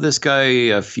 we owe this guy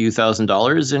a few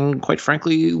 $1,000s, and quite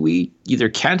frankly, we either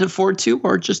can't afford to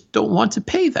or just don't want to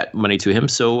pay that money to him.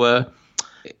 So,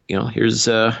 here's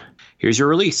your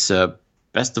release.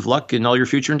 Best of luck in all your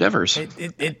future endeavors.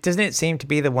 It doesn't it seem to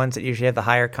be the ones that usually have the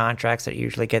higher contracts that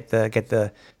usually get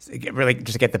the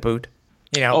boot.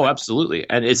 Oh, absolutely.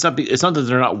 And it's not that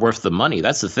they're not worth the money.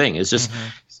 That's the thing. It's just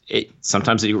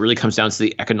sometimes it really comes down to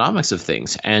the economics of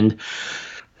things. And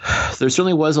there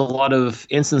certainly was a lot of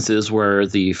instances where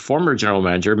the former general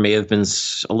manager may have been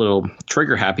a little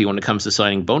trigger happy when it comes to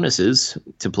signing bonuses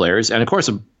to players. And of course,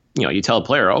 you tell a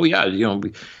player, oh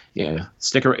yeah,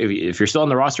 stick around. If you're still on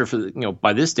the roster for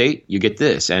by this date, you get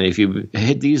this, and if you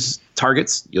hit these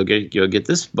targets, you'll get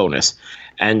this bonus.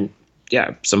 And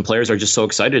yeah, some players are just so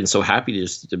excited and so happy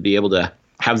just to be able to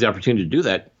have the opportunity to do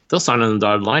that. They'll sign on the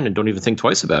dotted line and don't even think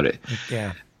twice about it.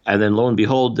 Yeah. And then lo and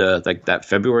behold, that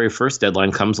February 1st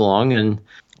deadline comes along, and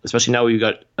especially now we've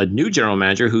got a new general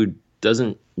manager who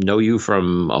doesn't know you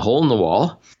from a hole in the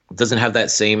wall, doesn't have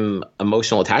that same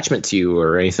emotional attachment to you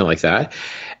or anything like that.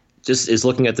 Just is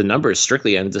looking at the numbers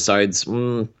strictly and decides,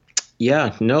 we're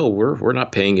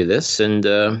not paying you this, and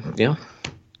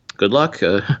good luck.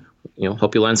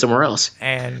 Hope you land somewhere else.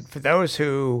 And for those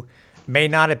who may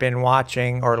not have been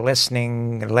watching or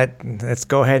listening, let's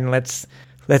go ahead and let's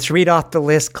read off the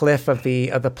list, Cliff, of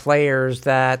the players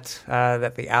that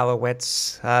the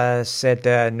Alouettes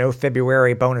said no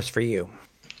February bonus for you.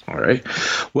 All right.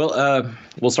 Well,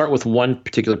 we'll start with one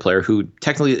particular player who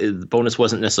technically the bonus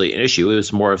wasn't necessarily an issue. It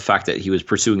was more of the fact that he was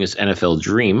pursuing his NFL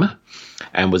dream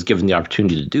and was given the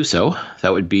opportunity to do so.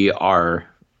 That would be our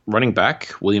running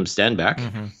back, William Stanback.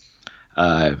 Mm-hmm.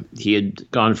 He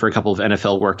had gone for a couple of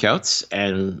NFL workouts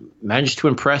and managed to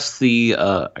impress the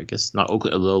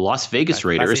Las Vegas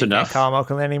Raiders enough. Can't call them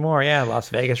Oakland anymore. Yeah, Las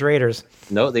Vegas Raiders.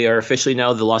 No, they are officially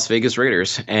now the Las Vegas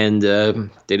Raiders, and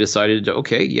they decided,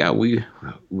 okay, yeah, we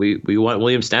want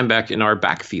William Stanback in our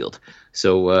backfield.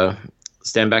 So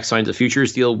Stanback signed a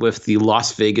futures deal with the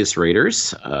Las Vegas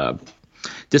Raiders.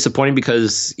 Disappointing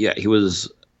because he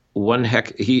was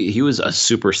He was a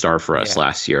superstar for us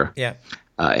last year. Yeah.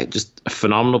 Just a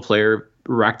phenomenal player,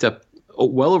 racked up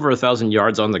well over 1,000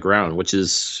 yards on the ground, which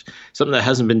is something that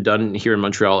hasn't been done here in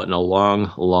Montreal in a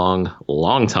long, long,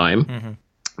 long time. Mm-hmm.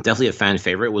 Definitely a fan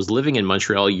favorite. Was living in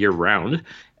Montreal year round,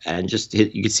 and just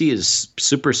you could see his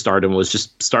superstardom was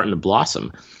just starting to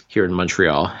blossom here in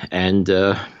Montreal. And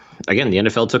again, the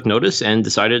NFL took notice and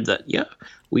decided that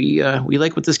we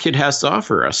like what this kid has to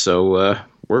offer us, so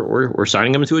we're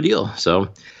signing him to a deal. So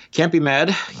can't be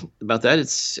mad about that.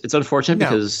 It's unfortunate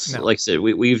because, like I said,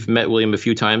 we've met William a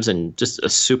few times and just a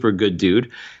super good dude.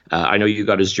 I know you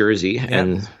got his jersey,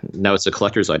 and now it's a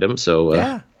collector's item.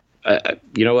 So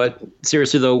you know what?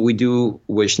 Seriously though, we do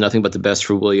wish nothing but the best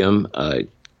for William.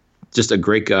 Just a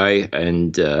great guy,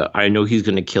 and I know he's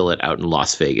going to kill it out in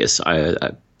Las Vegas. I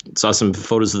saw some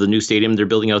photos of the new stadium they're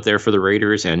building out there for the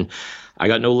Raiders, and I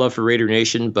got no love for Raider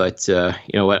Nation, but you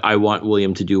know what? I want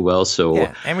William to do well. So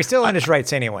and we still own his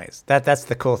rights, anyways. That's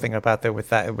the cool thing about with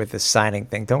this signing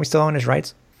thing. Don't we still own his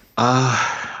rights?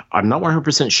 I'm not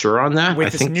 100% sure on that.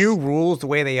 With his new rules, the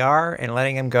way they are, and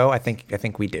letting him go, I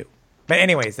think we do. But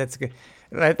anyways, that's good.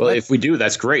 If we do,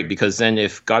 that's great, because then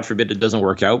if, God forbid, it doesn't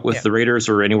work out with the Raiders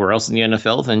or anywhere else in the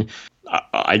NFL, then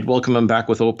I'd welcome him back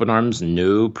with open arms,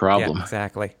 no problem. Yeah,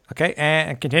 exactly. Okay,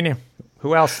 and continue.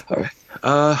 Who else?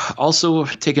 Also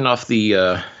taken off the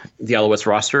Alouettes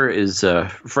roster is a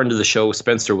friend of the show,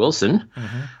 Spencer Wilson.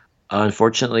 Mm-hmm.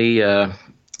 Unfortunately, I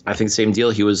think same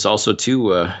deal. He was also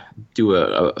to do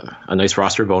a nice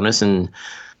roster bonus and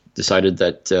decided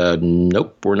that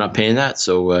nope, we're not paying that.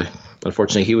 So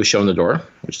unfortunately, he was shown the door,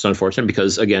 which is unfortunate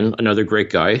because, again, another great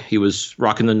guy. He was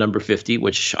rocking the number 50,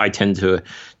 which I tend to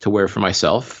wear for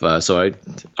myself. So I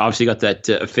obviously got that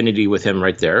affinity with him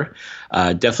right there.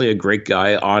 Definitely a great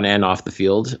guy on and off the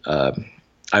field.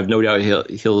 I've no doubt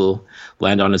he'll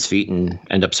land on his feet and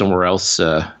end up somewhere else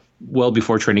well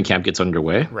before training camp gets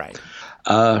underway. Right.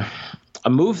 A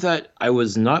move that I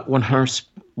was not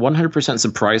 100%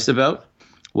 surprised about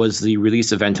was the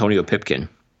release of Antonio Pipkin.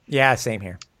 Yeah, same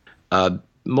here.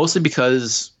 Mostly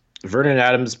because Vernon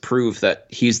Adams proved that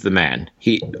he's the man.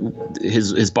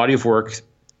 His body of work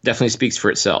definitely speaks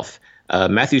for itself.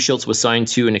 Matthew Schultz was signed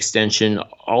to an extension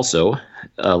also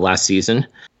last season.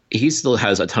 He still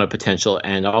has a ton of potential,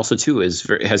 and also too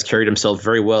has carried himself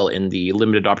very well in the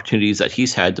limited opportunities that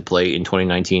he's had to play in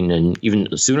 2019 and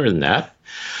even sooner than that.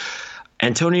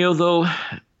 Antonio, though,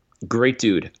 great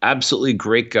dude, absolutely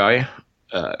great guy.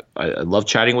 I love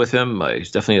chatting with him.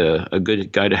 He's definitely a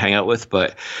good guy to hang out with.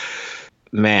 But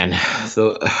man,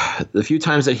 the few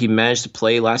times that he managed to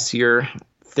play last year,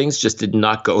 things just did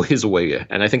not go his way.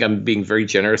 And I think I'm being very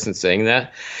generous in saying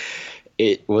that.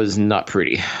 It was not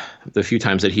pretty the few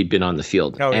times that he'd been on the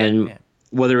field.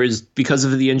 Whether it's because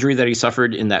of the injury that he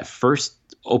suffered in that first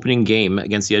opening game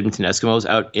against the Edmonton Eskimos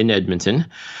out in Edmonton,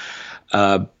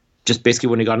 just basically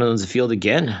when he got on the field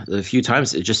again, a few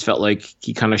times, it just felt like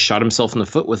he kind of shot himself in the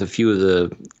foot with a few of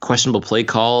the questionable play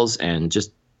calls and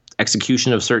just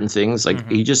execution of certain things. Like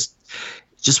he just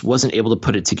wasn't able to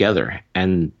put it together.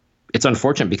 And it's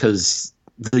unfortunate because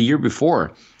the year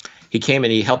before he came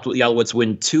and he helped the Alouettes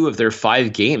win 2 of their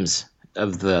 5 games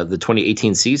of the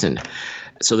 2018 season.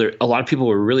 So a lot of people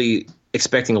were really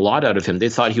expecting a lot out of him. They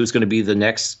thought he was going to be the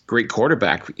next great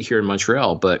quarterback here in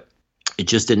Montreal, but it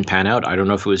just didn't pan out. I don't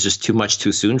know if it was just too much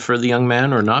too soon for the young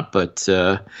man or not, but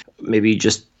maybe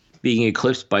just being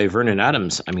eclipsed by Vernon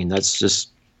Adams. I mean, that's just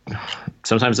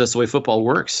sometimes that's the way football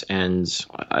works. And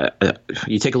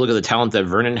you take a look at the talent that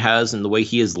Vernon has and the way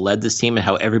he has led this team and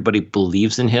how everybody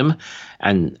believes in him.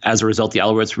 And as a result, the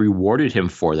Alouettes rewarded him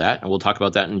for that. And we'll talk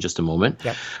about that in just a moment.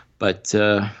 Yep. But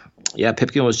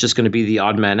Pipkin was just going to be the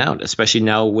odd man out, especially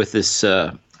now with this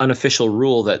unofficial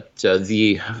rule that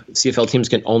the CFL teams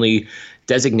can only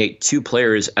designate 2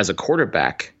 players as a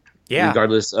quarterback,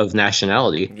 regardless of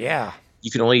nationality. Yeah,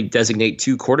 you can only designate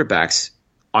 2 quarterbacks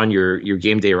on your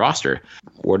game day roster.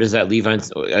 Where does that leave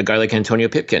a guy like Antonio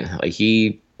Pipkin? Like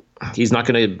he's not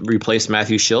going to replace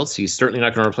Matthew Schultz. He's certainly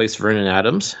not going to replace Vernon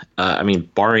Adams. I mean,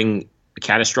 barring a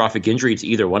catastrophic injury to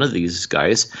either one of these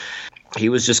guys, he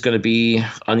was just going to be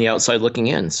on the outside looking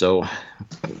in. So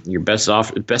your best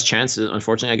chance,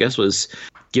 unfortunately, I guess, was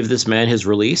give this man his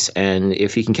release. And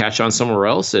if he can catch on somewhere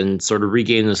else and sort of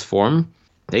regain his form,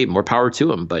 hey, more power to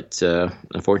him. But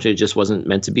unfortunately, it just wasn't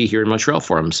meant to be here in Montreal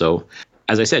for him. So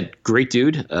as I said, great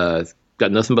dude.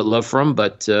 Got nothing but love for him.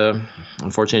 But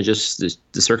unfortunately, just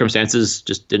the circumstances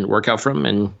just didn't work out for him.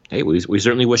 And hey, we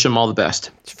certainly wish him all the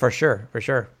best. For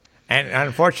sure. And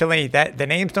unfortunately, the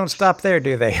names don't stop there,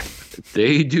 do they?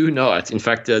 They do not. In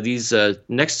fact, these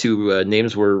next 2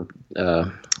 names were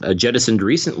jettisoned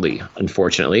recently,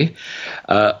 unfortunately.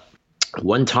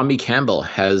 One Tommy Campbell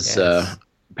has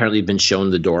apparently been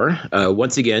shown the door.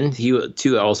 Once again, he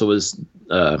too also was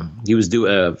due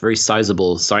a very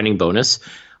sizable signing bonus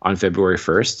on February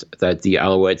 1st that the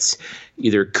Alouettes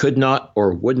either could not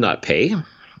or would not pay.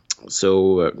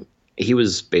 So he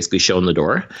was basically shown the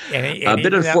door. And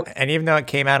even though it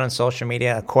came out on social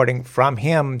media, according from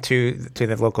him to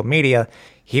the local media,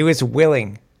 he was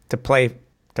willing to play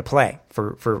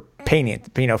for paying it,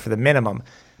 for the minimum.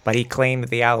 But he claimed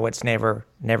that the Alouettes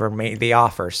never made the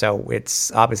offer. So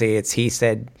it's obviously he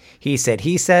said,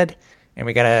 and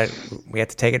we have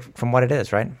to take it from what it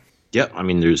is, right? Yeah, I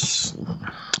mean, there's,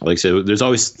 like I said, there's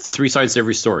always three sides to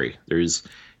every story. There's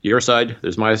your side,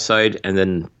 there's my side, and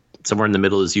then somewhere in the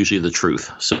middle is usually the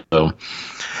truth. So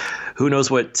who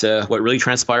knows what really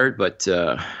transpired? But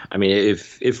I mean,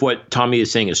 if what Tommy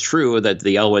is saying is true, that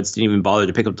the Alouettes didn't even bother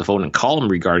to pick up the phone and call him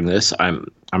regarding this,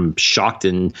 I'm shocked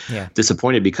and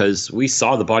disappointed, because we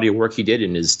saw the body of work he did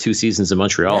in his 2 seasons in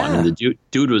Montreal. Yeah. I mean, the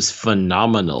dude was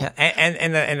phenomenal. Yeah.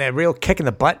 And the real kick in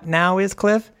the butt now is,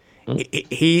 Cliff,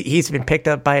 he's been picked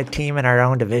up by a team in our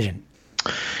own division.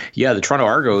 Yeah, the Toronto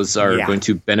Argos are going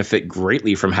to benefit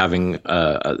greatly from having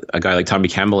a guy like Tommy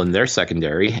Campbell in their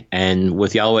secondary. And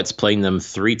with the Alouettes playing them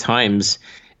 3 times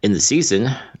in the season,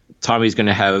 Tommy's going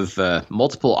to have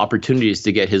multiple opportunities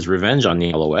to get his revenge on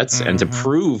the Alouettes and to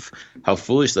prove how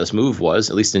foolish this move was.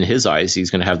 At least in his eyes,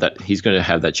 he's going to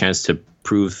have that chance to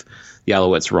prove the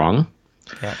Alouettes wrong.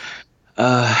 Yeah.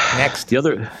 Next, the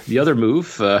other move.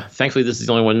 Thankfully, this is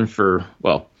the only one for,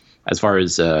 well, as far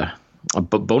as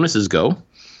bonuses go.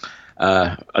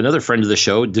 Another friend of the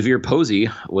show, Devere Posey,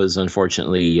 was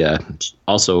unfortunately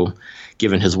also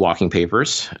given his walking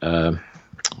papers.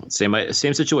 Same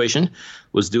situation,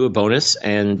 was due a bonus,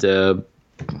 and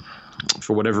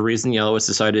for whatever reason, the Alouettes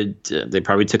decided they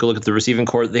probably took a look at the receiving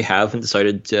core that they have and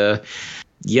decided,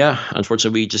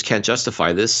 unfortunately, we just can't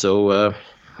justify this. So,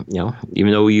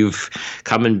 even though you've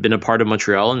come and been a part of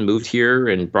Montreal and moved here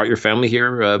and brought your family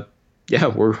here,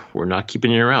 we're not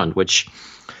keeping you around, which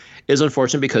is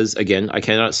unfortunate because, again, I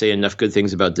cannot say enough good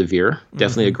things about Devere.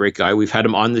 Definitely a great guy. We've had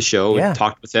him on the show and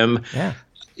talked with him. Yeah.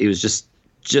 He was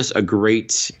just a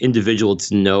great individual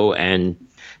to know and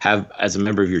have as a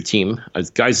member of your team. The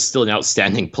guy's still an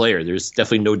outstanding player. There's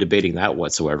definitely no debating that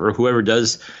whatsoever. Whoever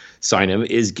does sign him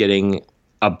is getting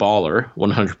a baller,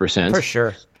 100%. For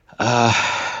sure.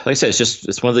 Like I said,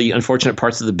 it's one of the unfortunate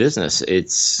parts of the business.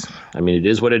 it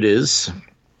is what it is.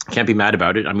 Can't be mad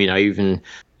about it. I mean, I even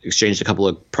exchanged a couple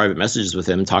of private messages with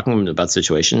him talking to him about the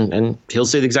situation, and he'll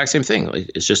say the exact same thing. Like,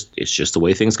 it's just the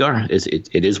way things go.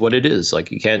 It is what it is.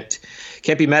 Like, you can't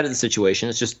be mad at the situation.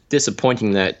 It's just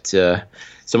disappointing that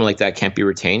someone like that can't be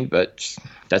retained, but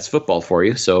that's football for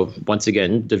you. So once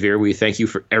again, Devere, we thank you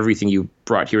for everything you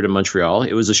brought here to Montreal.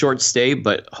 It was a short stay,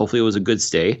 but hopefully it was a good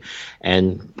stay.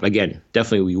 And again,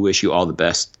 definitely we wish you all the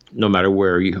best, no matter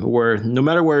where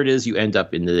it is you end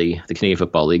up in the Canadian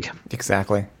Football League.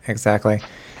 Exactly.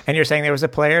 And you're saying there was a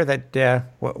player that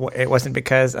it wasn't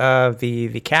because of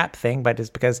the cap thing, but it's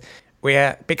because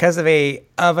of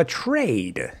a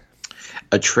trade.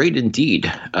 A trade indeed.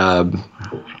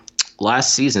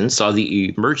 Last season saw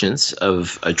the emergence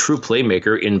of a true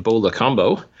playmaker in Bo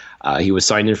Lacombo. He was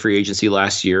signed in free agency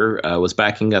last year, was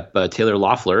backing up Taylor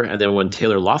Loeffler, and then when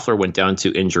Taylor Loeffler went down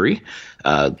to injury,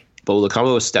 Bo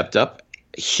Lacombo stepped up,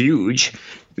 huge,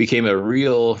 became a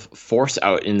real force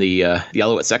out in the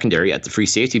Alouette secondary at the free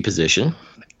safety position.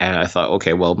 And I thought,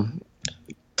 okay, well,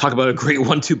 talk about a great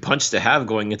 1-2 punch to have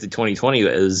going into 2020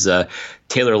 is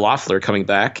Taylor Loeffler coming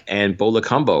back and Bo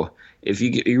Lacombo. If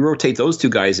you rotate those two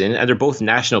guys in, and they're both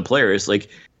national players, like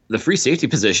the free safety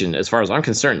position, as far as I'm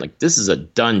concerned, like this is a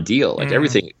done deal. Like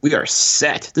everything, we are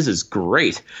set. This is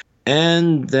great.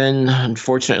 And then,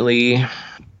 unfortunately,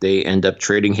 they end up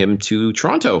trading him to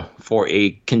Toronto for a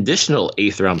conditional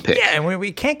 8th round pick. Yeah, and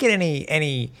we can't get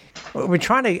any. We're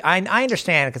trying to. I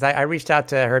understand, because I reached out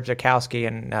to Herb Zukowski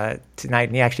and tonight,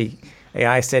 and he actually,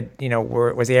 I said,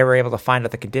 was he ever able to find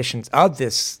out the conditions of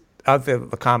the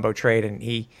Lacombo trade, and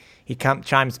he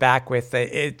chimes back with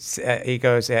he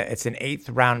goes, it's an 8th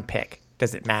round pick.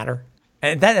 Does it matter?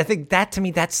 And I think that to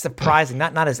me that's surprising.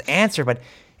 Not his answer, but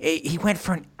he went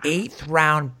for an 8th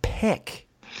round pick.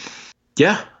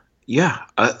 Yeah.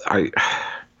 I'm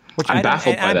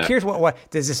baffled by that. I'm curious, what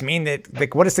does this mean? That,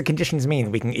 like, what does the conditions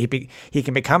mean? He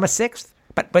can become a 6th,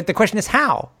 but the question is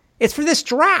how. It's for this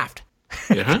draft.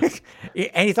 Yeah.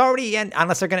 And he's already in.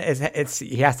 Unless they're gonna,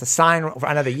 he has to sign for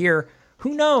another year.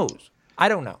 Who knows? I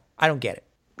don't know. I don't get it.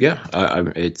 Yeah,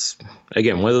 it's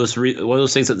again one of those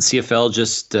things that the CFL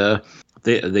just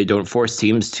They don't force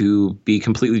teams to be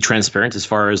completely transparent as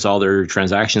far as all their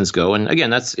transactions go. And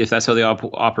again, if that's how they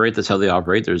operate, that's how they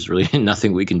operate. There's really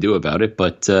nothing we can do about it.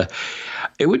 But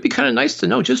it would be kind of nice to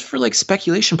know, just for like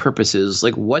speculation purposes,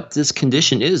 like what this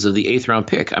condition is of the 8th round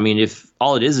pick. I mean, if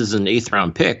all it is an 8th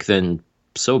round pick, then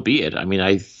so be it. I mean,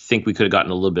 I think we could have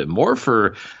gotten a little bit more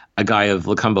for a guy of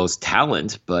Lokombo's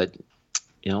talent, but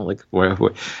like we're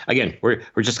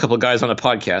just a couple of guys on a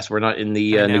podcast. We're not in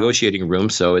the negotiating room,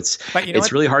 so it's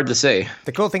really hard to say.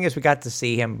 The cool thing is we got to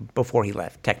see him before he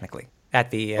left, technically,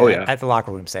 at the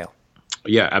locker room sale.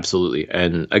 Yeah, absolutely.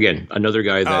 And again, another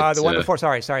guy that the one before.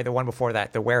 Sorry, the one before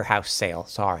that, the warehouse sale.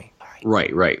 Sorry.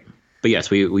 Right. But yes,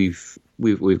 we've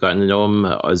gotten to know him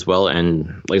as well,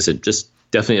 and like I said, just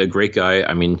definitely a great guy.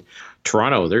 I mean,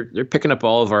 Toronto, they're picking up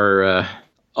all of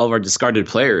our discarded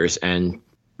players, and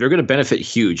they're going to benefit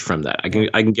huge from that. I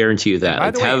can guarantee you that.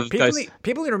 By the way,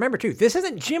 people need to remember too, this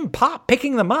isn't Jim Popp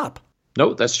picking them up.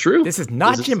 No, that's true. This is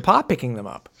not Jim Popp picking them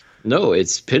up. No,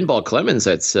 it's Pinball Clemens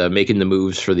that's making the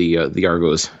moves for the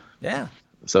Argos. Yeah.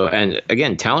 So, and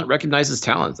again, talent recognizes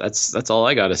talent. That's all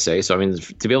I got to say. So, I mean,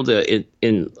 to be able to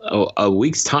in a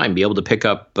week's time be able to pick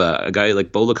up a guy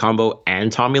like Bo Lokombo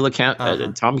and Tommy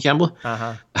Campbell.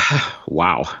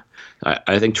 Wow.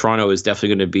 I think Toronto is definitely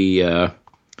going to be.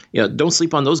 Don't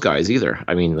sleep on those guys either.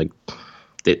 I mean, like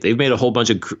they've made a whole bunch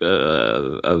of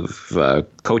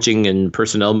coaching and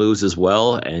personnel moves as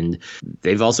well, and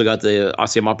they've also got the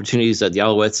awesome opportunities that the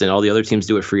Alouettes and all the other teams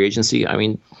do at free agency. I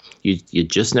mean, you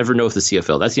just never know with the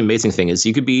CFL. That's the amazing thing, is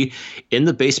you could be in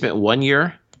the basement one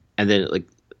year, and then like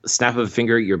snap of a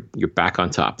finger, you're back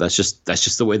on top. That's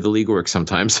just the way the league works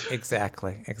sometimes.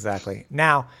 Exactly.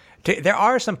 Now, there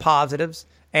are some positives.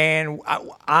 And if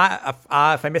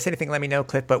I miss anything, let me know,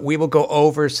 Cliff. But we will go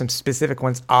over some specific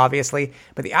ones, obviously.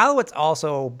 But the Alouettes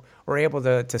also were able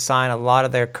to sign a lot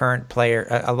of their current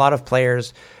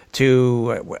players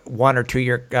to 1 or 2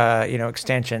 year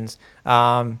extensions.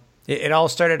 It all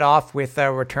started off with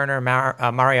returner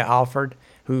Mario Alford,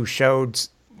 who showed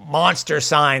monster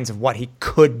signs of what he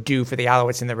could do for the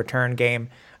Alouettes in the return game.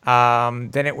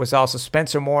 Then it was also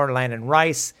Spencer Moore, Landon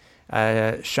Rice,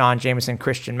 Sean Jameson,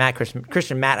 Christian Matt.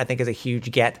 Christian Matt, I think, is a huge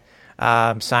get,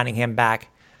 signing him back.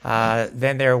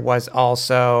 Then there was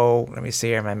also, let me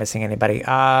see, am I missing anybody?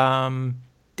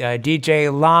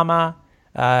 DJ Lama,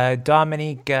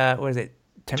 Dominique, what is it?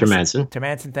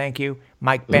 Termanson, thank you.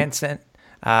 Mike Benson.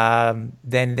 Then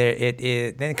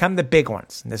come the big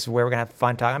ones. And this is where we're gonna have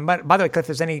fun talking. But by the way, Cliff, if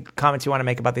there's any comments you want to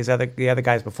make about the other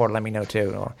guys before, let me know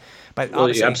too.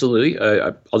 Absolutely.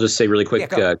 I'll just say really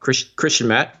quick. Christian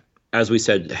Matt, as we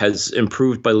said, has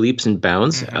improved by leaps and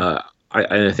bounds. Mm-hmm.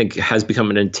 I think has become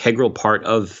an integral part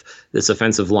of this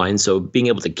offensive line. So being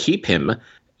able to keep him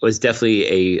was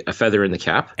definitely a feather in the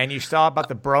cap. And you saw about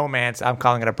the bromance, I'm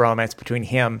calling it a bromance, between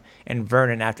him and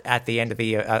Vernon at the end of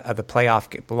the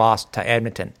playoff loss to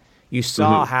Edmonton. You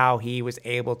saw how he was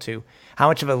able to, how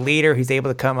much of a leader he's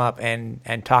able to come up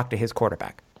and talk to his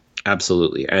quarterback.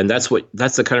 Absolutely. And that's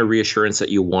the kind of reassurance that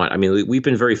you want. I mean, we've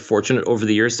been very fortunate over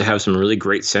the years to have some really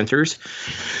great centers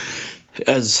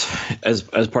as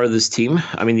part of this team.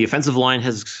 I mean, the offensive line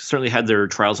has certainly had their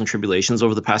trials and tribulations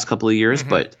over the past couple of years,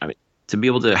 but I mean, to be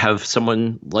able to have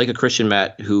someone like a Christian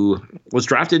Matt, who was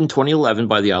drafted in 2011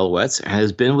 by the Alouettes and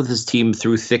has been with his team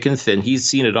through thick and thin. He's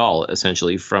seen it all,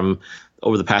 essentially, from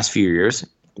over the past few years.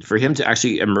 For him to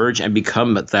actually emerge and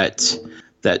become that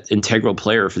integral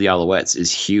player for the Alouettes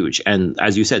is huge. And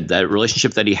as you said, that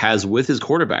relationship that he has with his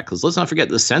quarterback, because let's not forget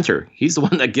the center. He's the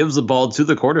one that gives the ball to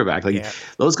the quarterback.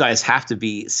 Those guys have to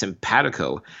be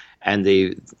simpatico. And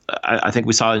I think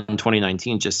we saw in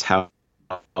 2019 just how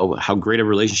great a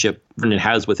relationship Vernon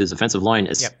has with his offensive line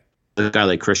is a guy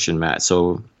like Christian Matt.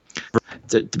 So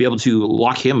to be able to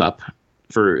lock him up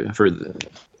for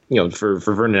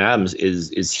Vernon Adams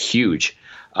is huge.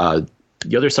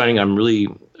 The other signing I'm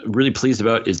really pleased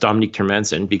about is Dominique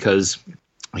Termanson, because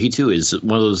he too is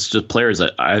one of those just players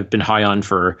that I've been high on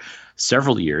for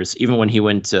several years. Even when he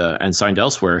went and signed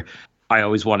elsewhere, I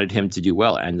always wanted him to do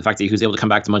well. And the fact that he was able to come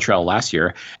back to Montreal last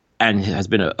year and has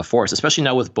been a force, especially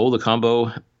now with Bo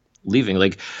Lokombo leaving.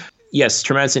 Like, yes,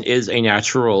 Termanson is a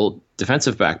natural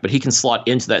defensive back, but he can slot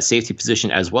into that safety position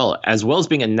as well as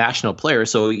being a national player.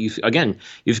 So you've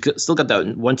still got that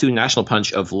 1-2 national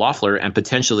punch of Loeffler and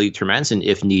potentially Termanson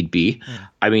if need be.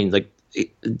 I mean, like,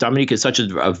 Dominique is such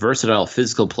a versatile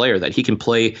physical player that he can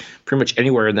play pretty much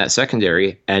anywhere in that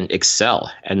secondary and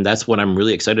excel. And that's what I'm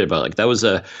really excited about. Like, that was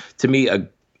to me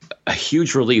a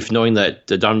huge relief knowing that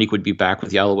Dominique would be back with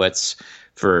the Alouettes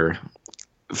for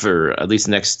for at least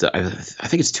the next, I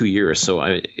think it's 2 years. So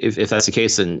if that's the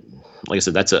case, then like I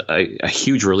said, that's a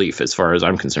huge relief as far as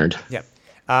I'm concerned. Yep.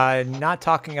 Not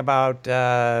talking about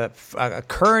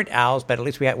current Owls, but at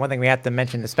least one thing we have to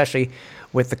mention, especially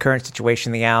with the current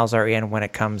situation the Owls are in when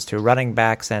it comes to running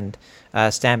backs and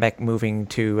Stanback moving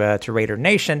to Raider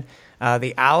Nation.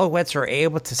 The Alouettes are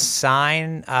able to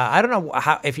sign, I don't know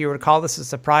if you would call this a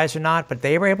surprise or not, but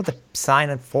they were able to sign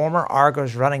a former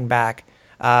Argos running back,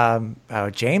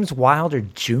 James Wilder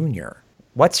Jr.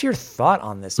 What's your thought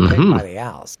on this pick by the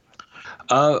Owls?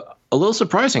 A little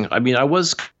surprising. I mean, I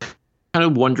was kind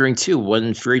of wondering too,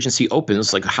 when free agency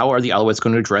opens, like how are the Alouettes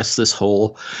going to address this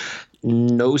whole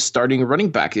no starting running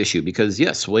back issue? Because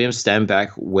yes, William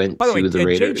Stanback went to the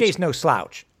Raiders. JJ's no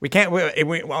slouch.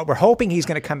 We're hoping he's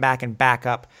going to come back and back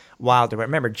up Wilder. But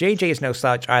remember, JJ is no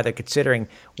slouch either, considering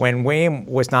when William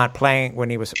was not playing, when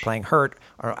he was playing hurt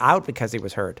or out because he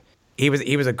was hurt, he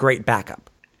was a great backup.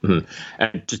 Mm-hmm.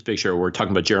 And just to make sure, we're talking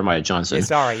about Jeremiah Johnson.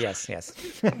 Sorry, yes.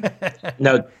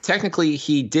 Now, technically,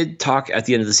 he did talk at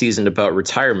the end of the season about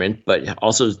retirement, but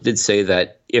also did say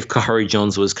that if Kahari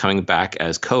Jones was coming back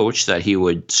as coach, that he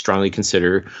would strongly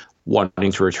consider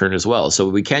wanting to return as well. So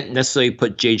we can't necessarily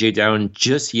put JJ down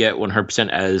just yet 100%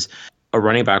 as a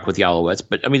running back with the Alouettes,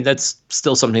 but I mean, that's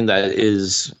still something that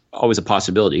is always a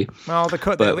possibility. Well,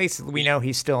 at least we know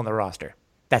he's still on the roster.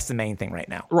 That's the main thing right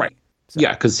now. Right. So.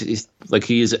 Yeah, because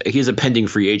he's a pending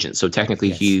free agent, so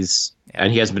technically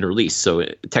and he hasn't been released, so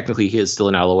technically he is still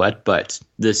an Alouette. But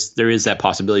there is that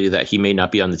possibility that he may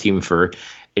not be on the team for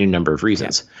any number of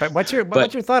reasons. Yeah. But what's your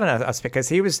thought on us?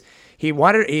 Because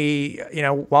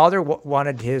Wilder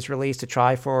wanted his release to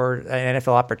try for an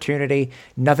NFL opportunity.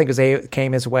 Nothing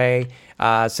came his way.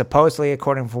 Supposedly,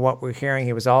 according to what we're hearing,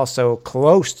 he was also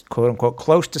close, quote unquote,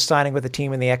 close to signing with a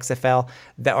team in the XFL,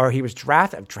 or he was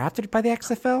drafted by the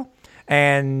XFL.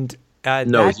 And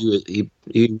no, he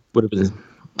would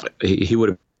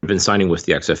have been signing with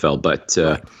the XFL, but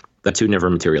that too never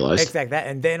materialized. Exactly that,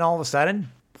 and then all of a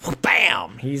sudden,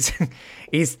 bam!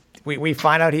 We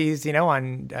find out he's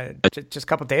on just a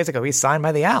couple of days ago he's signed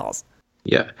by the Owls.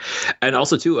 Yeah, and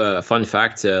also too, a fun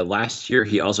fact: last year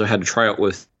he also had a tryout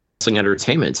with Wrestling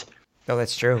Entertainment. Oh,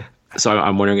 that's true. So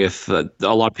I'm wondering if a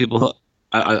lot of people.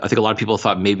 I think a lot of people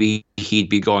thought maybe he'd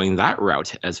be going that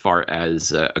route as far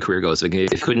as a career goes. Like, if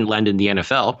he couldn't land in the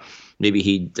NFL, maybe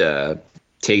he'd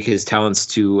take his talents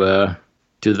to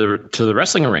the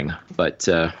wrestling ring. But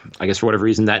I guess for whatever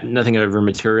reason, that nothing ever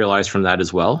materialized from that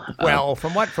as well. Well,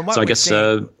 from what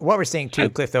we're seeing too,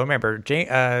 Cliff. Though, remember,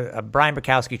 Brian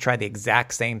Bukowski tried the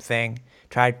exact same thing.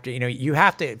 You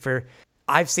have to.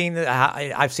 I've seen it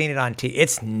on TV.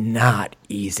 It's not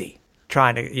easy.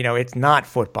 Trying to, it's not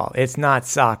football. It's not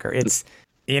soccer. It's,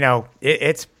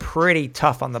 it's pretty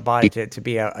tough on the body to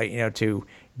be to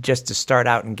start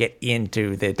out and get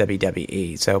into the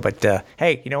WWE. So, but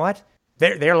hey, you know what?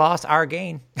 Their loss, our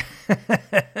gain.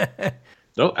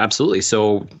 Oh, absolutely.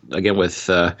 So again, with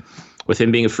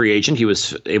him being a free agent, he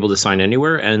was able to sign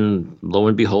anywhere, and lo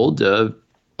and behold,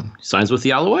 signs with the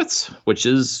Alouettes, which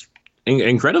is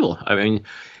incredible. I mean,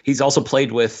 he's also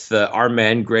played with our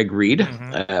man Greg Reed.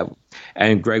 Mm-hmm.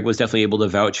 And Greg was definitely able to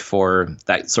vouch for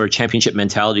that sort of championship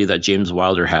mentality that James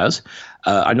Wilder has.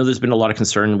 I know there's been a lot of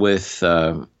concern with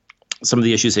some of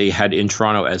the issues that he had in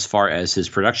Toronto as far as his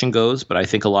production goes, but I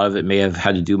think a lot of it may have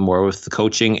had to do more with the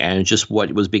coaching and just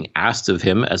what was being asked of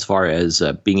him as far as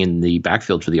being in the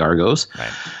backfield for the Argos.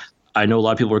 Right. I know a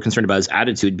lot of people were concerned about his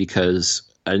attitude because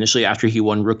initially after he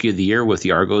won Rookie of the Year with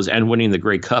the Argos and winning the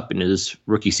Grey Cup in his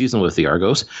rookie season with the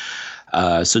Argos,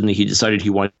 suddenly he decided he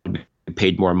wanted to be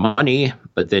paid more money,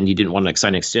 but then he didn't want to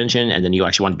sign an extension, and then he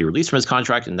actually wanted to be released from his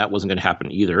contract, and that wasn't going to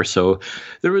happen either. So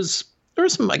there were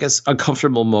some, I guess,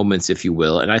 uncomfortable moments, if you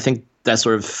will, and I think that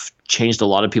sort of changed a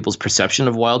lot of people's perception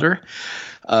of Wilder.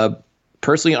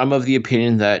 Personally, I'm of the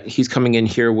opinion that he's coming in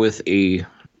here with a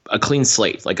clean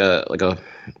slate, like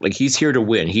he's here to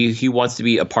win. He wants to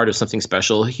be a part of something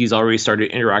special. He's already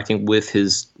started interacting with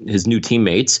his new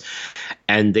teammates,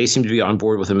 and they seem to be on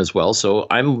board with him as well. So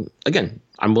I'm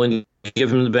willing to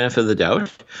give him the benefit of the doubt.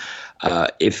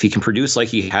 If he can produce like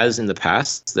he has in the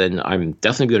past, then I'm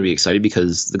definitely going to be excited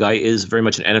because the guy is very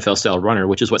much an NFL-style runner,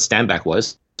 which is what Stanback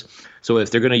was. So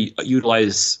if they're going to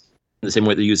utilize the same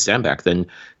way they use Stanback, then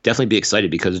definitely be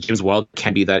excited because James Wilder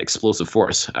can be that explosive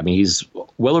force. I mean, he's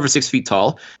well over 6 feet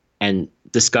tall and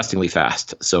disgustingly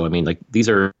fast. So, I mean, these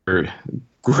are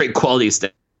great qualities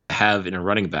to have in a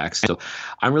running back. So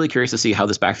I'm really curious to see how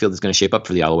this backfield is going to shape up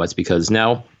for the Alouettes because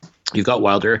now you've got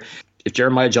Wilder. If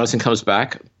Jeremiah Johnson comes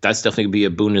back, that's definitely going to be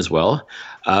a boon as well.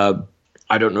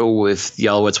 I don't know if the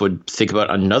Alouettes would think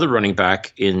about another running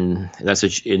back when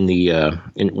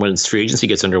free agency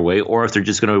gets underway, or if they're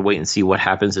just going to wait and see what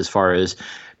happens as far as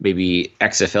maybe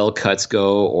XFL cuts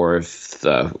go, or if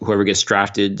whoever gets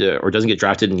drafted or doesn't get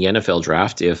drafted in the NFL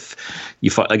draft. If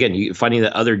you finding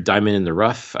that other diamond in the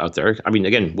rough out there. I mean,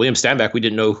 again, William Stanback, we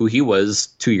didn't know who he was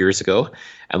 2 years ago,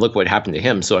 and look what happened to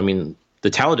him. So I mean, the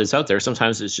talent is out there.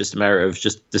 Sometimes it's just a matter of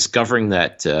just discovering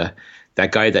that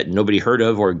guy that nobody heard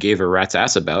of or gave a rat's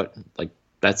ass about. Like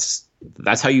that's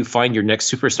how you find your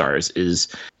next superstars, is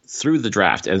through the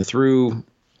draft and through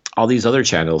all these other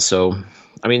channels. So,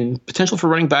 I mean, potential for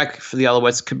running back for the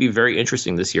Alouettes could be very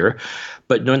interesting this year,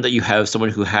 but knowing that you have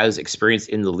someone who has experience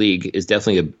in the league is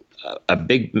definitely a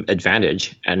big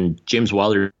advantage. And James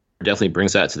Wilder definitely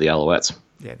brings that to the Alouettes.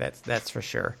 Yeah, that's for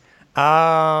sure.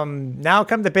 Now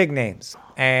come the big names,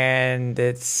 and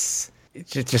it's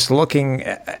just looking.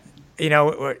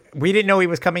 We didn't know he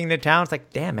was coming into town. It's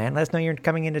like, damn, man, let us know you're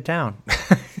coming into town.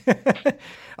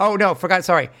 Oh no,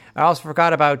 sorry. I also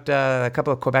forgot about a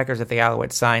couple of Quebecers that the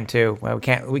Alouettes signed too. Well,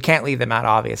 we can't leave them out,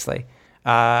 obviously.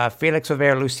 Felix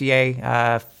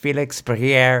Auvert-Lucier, Felix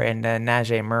Briere, and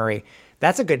Najee Murray.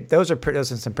 Those are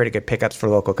some pretty good pickups for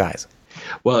local guys.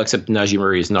 Well, except Najee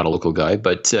Murray is not a local guy,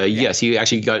 but yes, he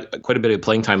actually got quite a bit of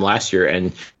playing time last year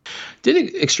and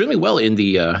did extremely well on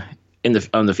the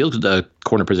field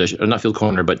corner position, or not field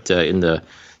corner, but in the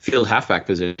field halfback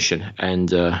position.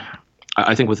 And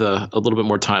I think with a little bit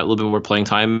more time, a little bit more playing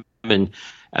time, and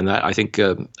that, I think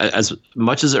as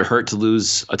much as it hurt to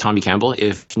lose a Tommy Campbell,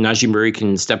 if Najee Murray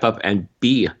can step up and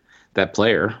be that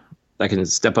player that can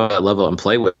step up that level and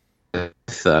play with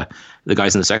the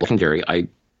guys in the secondary, I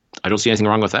don't see anything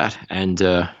wrong with that. And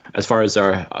as far as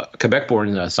our Quebec-born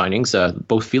signings,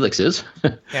 both Felixes.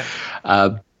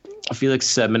 Yeah.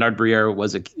 Felix Menard-Briere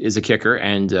is a kicker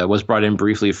and was brought in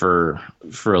briefly for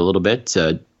a little bit.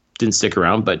 Didn't stick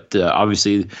around, but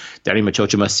obviously Danny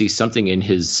Machocha must see something in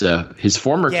his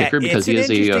former kicker, because he is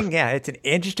it's an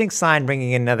interesting sign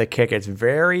bringing in another kicker. It's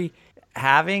very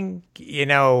having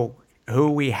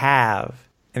who we have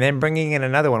and then bringing in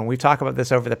another one. We've talked about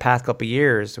this over the past couple of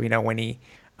years. When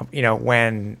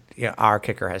our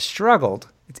kicker has struggled,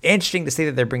 it's interesting to see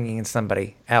that they're bringing in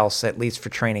somebody else, at least for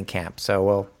training camp.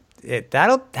 So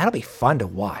that'll be fun to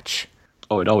watch.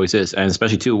 Oh, it always is, and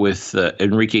especially too with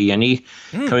Enrique Yenny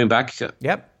coming back.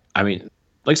 Yep. I mean,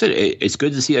 like I said, it's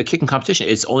good to see a kicking competition.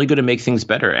 It's only going to make things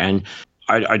better, and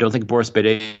I don't think Boris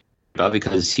Bede,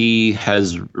 because he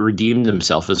has redeemed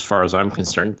himself as far as I'm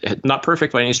concerned. Not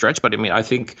perfect by any stretch, but I mean, I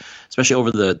think especially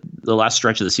over the last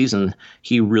stretch of the season,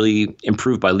 he really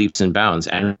improved by leaps and bounds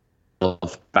and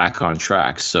back on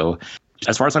track. So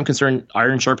as far as I'm concerned,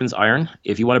 iron sharpens iron.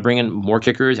 If you want to bring in more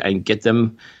kickers and get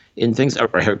them in things,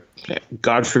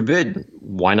 God forbid,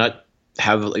 why not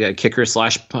have like a kicker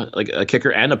a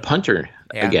kicker and a punter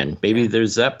again? Maybe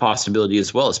there's that possibility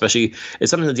as well. Especially, it's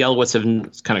something that the Alouettes have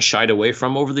kind of shied away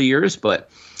from over the years, but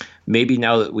maybe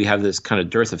now that we have this kind of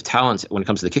dearth of talent when it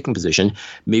comes to the kicking position,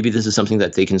 maybe this is something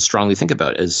that they can strongly think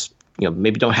about. As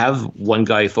maybe don't have one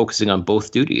guy focusing on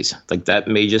both duties. Like that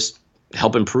may just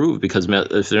help improve, because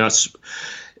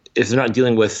if they're not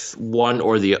dealing with one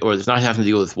or it's not having to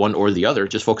deal with one or the other,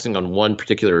 just focusing on one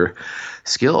particular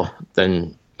skill,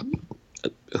 then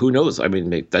who knows? I mean,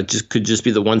 that could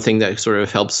be the one thing that sort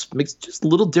of makes just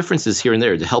little differences here and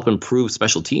there to help improve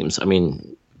special teams. I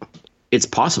mean, it's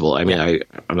possible. I mean,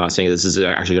 I'm not saying this is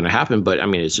actually going to happen, but I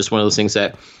mean, it's just one of those things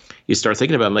that you start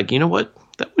thinking about. I'm like, you know what?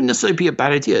 That wouldn't necessarily be a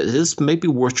bad idea. This may be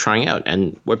worth trying out,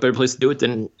 and what better place to do it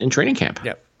than in training camp?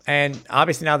 Yep. And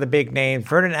obviously now the big name,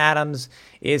 Vernon Adams,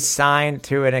 is signed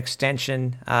to an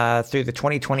extension through the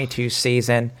 2022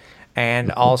 season.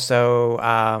 And also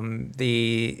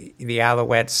the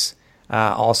Alouettes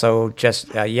also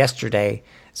just yesterday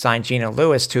signed Gino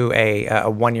Lewis to a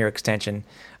one-year extension.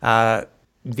 Wow.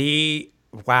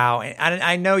 And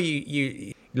I know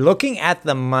you looking at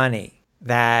the money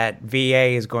that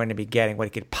VA is going to be getting, what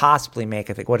it could possibly make,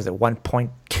 I think,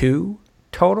 1.2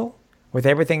 total with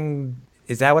everything.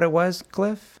 Is that what it was,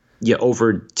 Cliff? Yeah,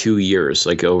 over 2 years,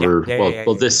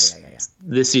 this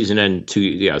season and so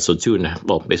 2.5,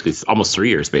 well, basically almost 3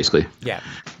 years, basically. Yeah.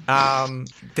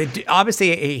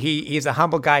 Obviously, he's a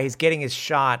humble guy. He's getting his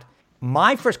shot.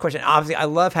 My first question, obviously, I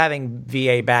love having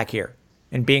VA back here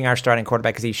and being our starting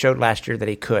quarterback, because he showed last year that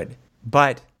he could.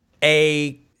 But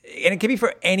and it can be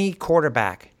for any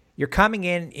quarterback. You're coming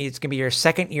in, it's going to be your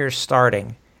second year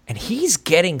starting. And he's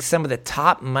getting some of the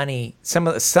top money.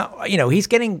 He's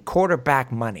getting quarterback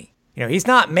money. He's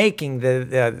not making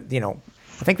the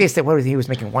I think they said he was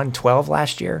making $112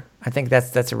 last year. I think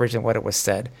that's originally what it was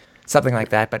said, something like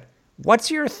that. But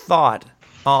what's your thought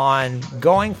on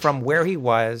going from where he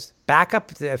was back up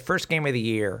to the first game of the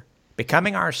year,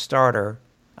 becoming our starter,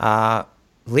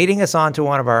 leading us on to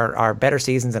one of our better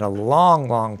seasons in a long,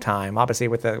 long time. Obviously,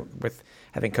 with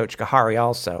having Coach Kahari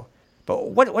also.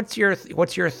 But what's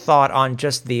your thought on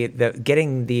just the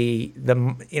getting the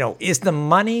is the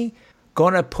money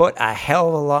going to put a hell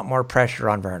of a lot more pressure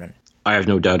on Vernon? I have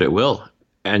no doubt it will,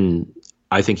 and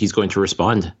I think he's going to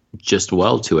respond just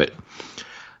well to it.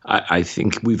 I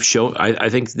think we've shown. I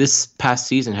think this past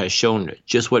season has shown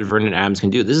just what Vernon Adams can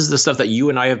do. This is the stuff that you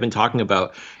and I have been talking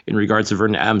about in regards to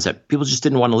Vernon Adams that people just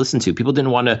didn't want to listen to. People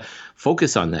didn't want to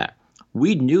focus on that.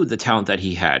 We knew the talent that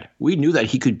he had. We knew that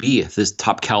he could be this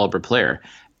top caliber player.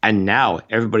 And now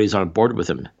everybody's on board with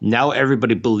him. Now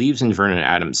everybody believes in Vernon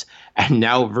Adams. And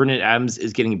now Vernon Adams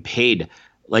is getting paid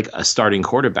like a starting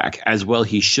quarterback, as well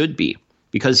he should be,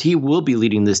 because he will be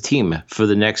leading this team for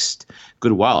the next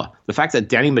good while. The fact that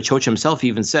Danny Machocha himself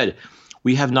even said,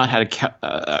 we have not had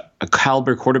a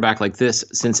caliber quarterback like this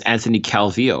since Anthony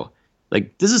Calvillo.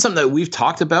 Like, this is something that we've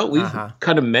talked about. We've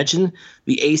kind of mentioned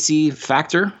the AC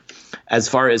factor as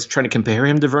far as trying to compare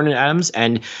him to Vernon Adams.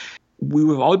 And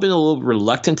we've always been a little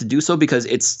reluctant to do so because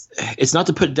it's not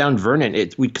to put down Vernon.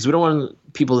 Because we don't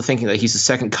want people to thinking that he's the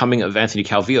second coming of Anthony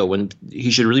Calvillo when he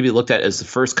should really be looked at as the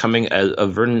first coming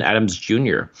of Vernon Adams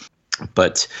Jr.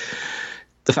 But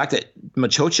the fact that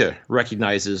Machocha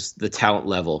recognizes the talent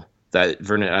level that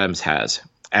Vernon Adams has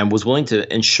and was willing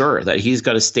to ensure that he's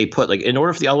got to stay put. Like, in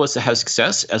order for the Alouettes to have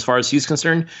success, as far as he's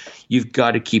concerned, you've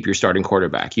got to keep your starting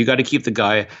quarterback. You got to keep the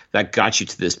guy that got you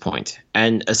to this point.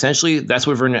 And essentially, that's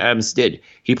what Vernon Adams did.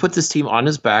 He put this team on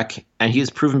his back, and he has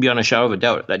proven beyond a shadow of a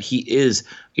doubt that he is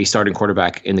a starting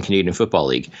quarterback in the Canadian Football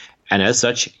League. And as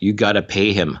such, you got to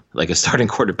pay him like a starting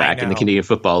quarterback in the Canadian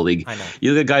Football League.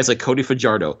 You look at guys like Cody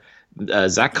Fajardo,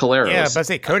 Zach Collaros. Yeah, but I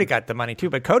say Cody got the money too,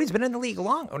 but Cody's been in the league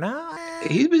long. Oh, no,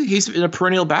 he's been a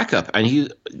perennial backup,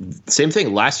 and same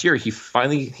thing. Last year, he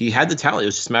had the talent. It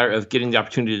was just a matter of getting the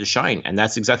opportunity to shine, and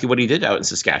that's exactly what he did out in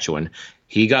Saskatchewan.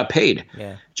 He got paid.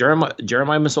 Yeah,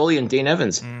 Jeremiah Masoli and Dane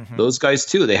Evans, those guys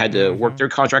too. They had to work their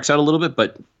contracts out a little bit,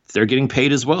 but they're getting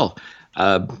paid as well.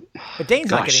 But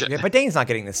Dane's not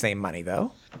getting the same money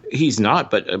though. He's not,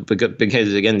 but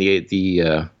because again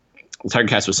the Tiger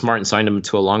Cats was smart and signed him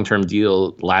to a long-term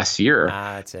deal last year.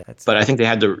 That's it. But I think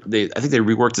I think they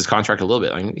reworked his contract a little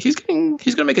bit. I mean, he's going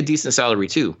to make a decent salary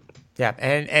too. Yeah,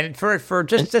 and for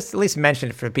just at least mention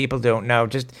it for people who don't know,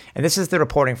 and this is the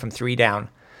reporting from 3 Down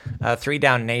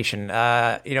Nation.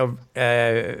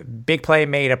 Big Play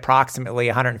made approximately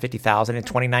 $150,000 in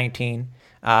 2019.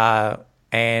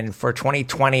 And for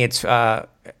 2020, it's worth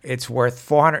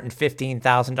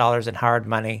 $415,000 in hard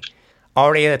money.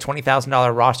 Already had a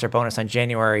 $20,000 roster bonus on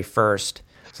January 1st,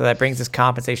 so that brings his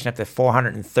compensation up to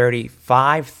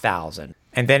 $435,000.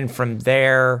 And then from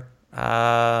there,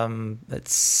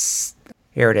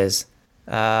 here it is.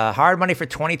 Hard money for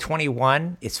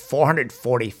 2021 is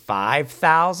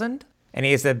 $445,000, and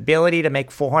he has the ability to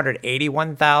make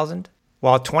 $481,000.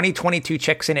 While 2022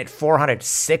 checks in at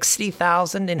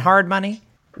 $460,000 in hard money,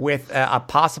 with a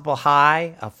possible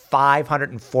high of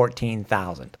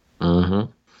 $514,000.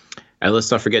 Mm-hmm. And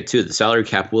let's not forget, too, the salary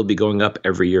cap will be going up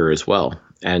every year as well.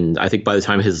 And I think by the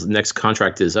time his next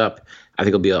contract is up, I think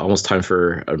it'll be almost time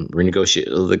for a renegotiate.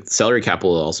 The salary cap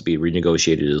will also be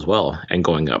renegotiated as well and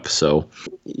going up. So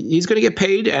he's going to get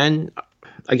paid. And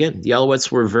again, the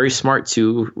Alouettes were very smart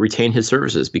to retain his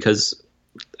services because,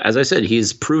 as I said,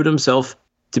 he's proven himself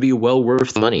to be well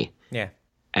worth the money. Yeah.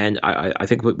 And I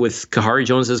think with Kahari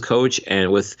Jones as coach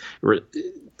and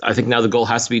I think now the goal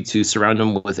has to be to surround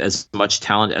him with as much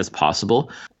talent as possible.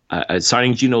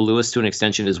 Signing Geno Lewis to an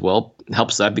extension as well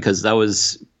helps that because that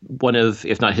was one of,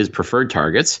 if not his preferred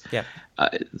targets. Yeah.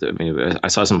 I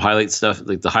saw some highlight stuff,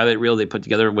 like the highlight reel they put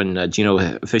together when Geno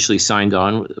officially signed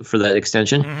on for that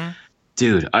extension. Mm-hmm.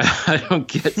 Dude, I don't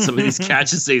get some of these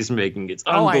catches he's making. It's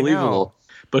unbelievable.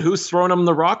 But who's throwing him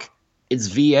the rock? It's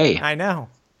VA. I know.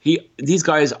 These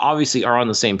guys obviously are on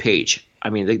the same page. I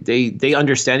mean, they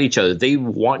understand each other. They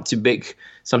want to make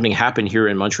something happen here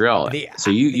in Montreal. So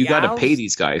you got to pay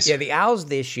these guys. Yeah, the Owls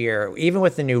this year, even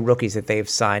with the new rookies that they've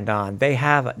signed on, they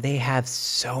have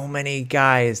so many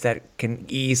guys that can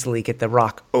easily get the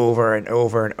rock over and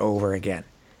over and over again.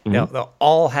 Mm-hmm. They'll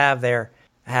all have their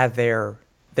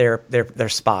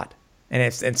spot, and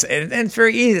it's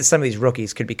very easy that some of these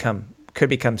rookies could become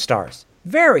stars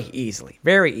very easily.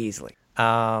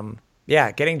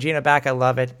 Yeah, getting Geno back, I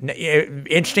love it.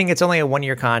 Interesting, it's only a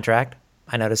 1-year contract.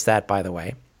 I noticed that, by the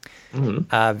way.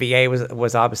 Mm-hmm. VA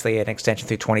was obviously an extension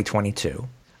through 2022.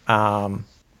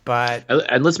 But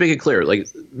and let's make it clear, like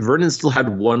Vernon still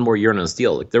had one more year on his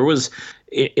deal. Like there was,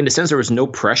 in a sense, there was no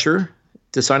pressure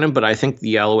to sign him, but I think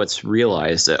the Alouettes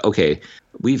realized that, okay,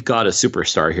 we've got a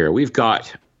superstar here. We've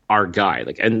got our guy.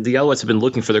 Like, and the Alouettes have been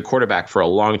looking for their quarterback for a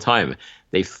long time.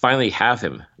 They finally have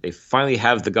him. They finally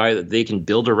have the guy that they can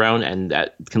build around and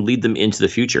that can lead them into the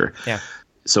future. Yeah.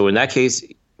 So in that case,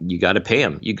 you got to pay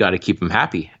him. You got to keep him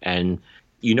happy. And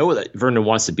you know that Vernon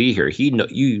wants to be here.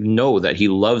 You know that he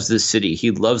loves this city.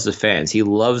 He loves the fans. He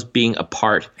loves being a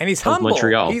part and he's of humble.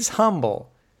 Montreal. He's humble.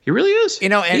 He really is. You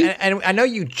know, and I know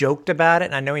you joked about it,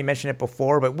 and I know he mentioned it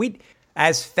before, but we,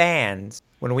 as fans,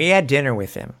 when we had dinner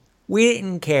with him, we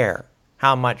didn't care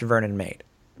how much Vernon made.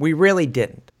 We really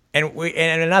didn't. And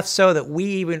enough so that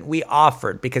we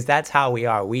offered, because that's how we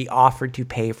are. We offered to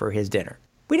pay for his dinner.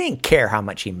 We didn't care how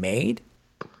much he made.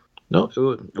 No,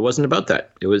 it wasn't about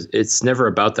that. It's never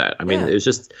about that. I mean, It was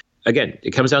just, again,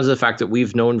 it comes down to the fact that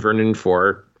we've known Vernon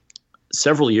for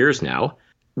several years now.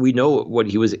 We know what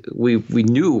he was. We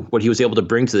knew what he was able to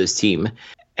bring to this team,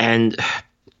 and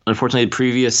unfortunately, the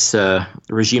previous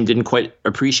regime didn't quite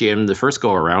appreciate him the first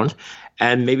go around.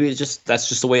 And maybe that's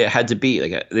just the way it had to be.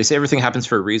 Like they say, everything happens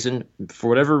for a reason. For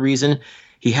whatever reason,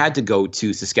 he had to go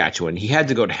to Saskatchewan. He had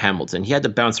to go to Hamilton. He had to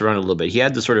bounce around a little bit. He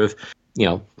had to sort of,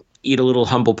 eat a little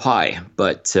humble pie.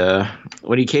 But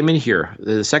when he came in here,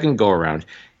 the second go around,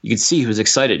 you could see he was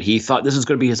excited. He thought this was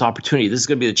going to be his opportunity. This is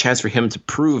going to be the chance for him to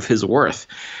prove his worth.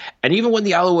 And even when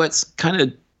the Alouettes kind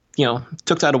of,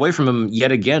 took that away from him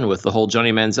yet again with the whole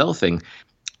Johnny Manziel thing,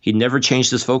 he never changed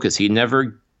his focus. He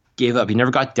never gave up. He never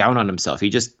got down on himself.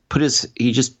 He just put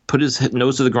his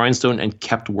nose to the grindstone and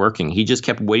kept working. He just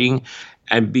kept waiting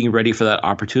and being ready for that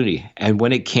opportunity. And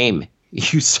when it came,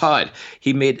 you saw it.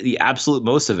 He made the absolute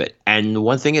most of it. And the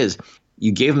one thing is,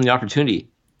 you gave him the opportunity.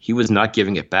 He was not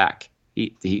giving it back.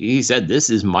 He said, "This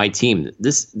is my team.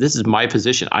 This is my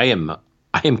position. I am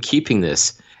keeping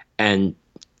this." And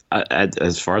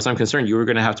as far as I'm concerned, you were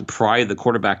going to have to pry the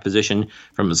quarterback position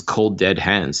from his cold, dead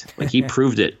hands. Like he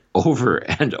proved it over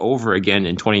and over again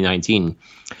in 2019.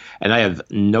 And I have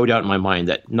no doubt in my mind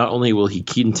that not only will he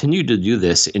continue to do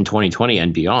this in 2020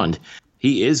 and beyond,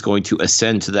 he is going to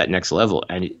ascend to that next level.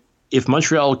 And if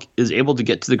Montreal is able to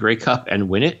get to the Grey Cup and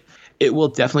win it, it will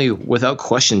definitely, without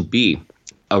question, be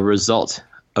a result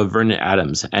of Vernon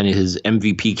Adams and his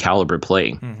MVP caliber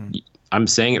playing. Mm-hmm. I'm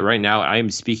saying it right now. I am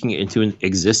speaking it into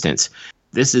existence.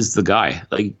 This is the guy.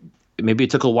 Like, maybe it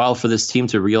took a while for this team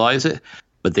to realize it,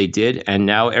 but they did, and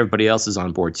now everybody else is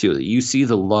on board too. You see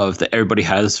the love that everybody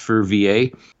has for VA,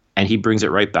 and he brings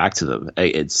it right back to them.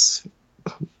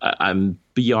 I'm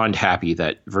beyond happy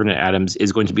that Vernon Adams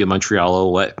is going to be a Montreal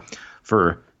Alouette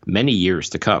for many years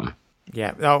to come.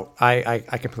 Yeah, no, I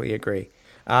completely agree.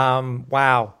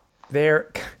 Wow,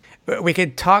 we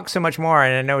could talk so much more,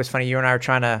 and I know it's funny. You and I are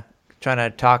trying to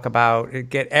talk about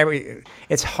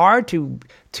it's hard to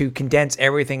condense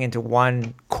everything into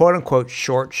one quote unquote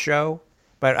short show,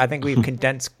 but I think we've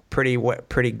condensed pretty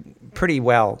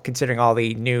well considering all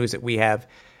the news that we have.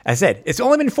 I said it's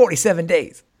only been 47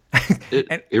 days.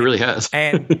 It really has.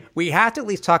 And we have to at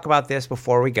least talk about this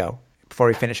before we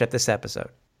finish up this episode.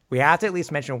 We have to at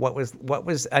least mention what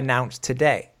was announced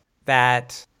today,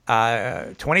 that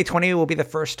 2020 will be the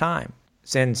first time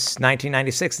since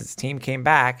 1996, since the team came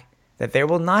back, that there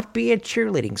will not be a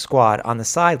cheerleading squad on the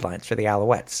sidelines for the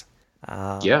Alouettes.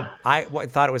 What I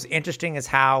thought it was interesting is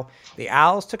how the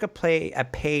Owls took a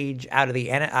page out of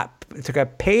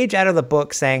the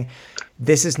book, saying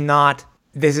this is not.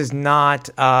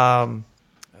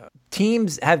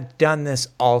 Teams have done this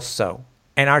also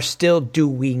and are still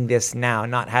doing this now,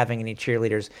 not having any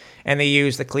cheerleaders. And they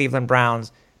use the Cleveland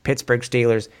Browns, Pittsburgh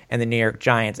Steelers, and the New York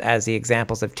Giants as the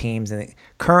examples of teams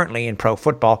currently in pro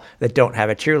football that don't have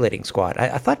a cheerleading squad.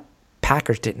 I thought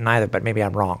Packers didn't either, but maybe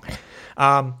I'm wrong.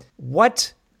 And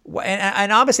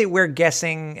obviously we're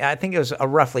guessing, I think it was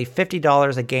roughly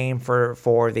 $50 a game for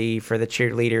the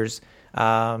cheerleaders,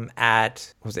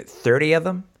 at, was it 30 of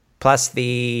them? Plus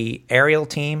the aerial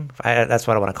team. That's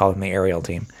what I want to call them, the aerial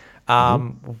team.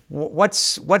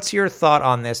 What's your thought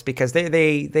on this? Because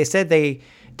they said they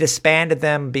disbanded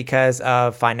them because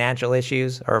of financial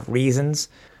issues or reasons.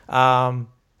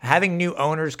 Having new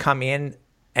owners come in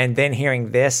and then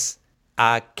hearing this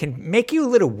can make you a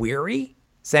little weary,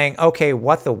 saying, okay,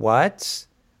 what the what?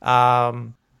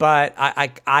 But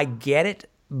I get it,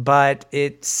 but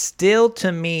it's still,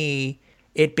 to me,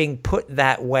 it being put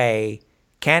that way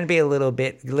can be a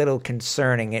little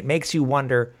concerning. It makes you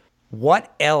wonder,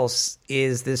 what else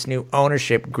is this new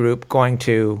ownership group going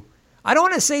to, I don't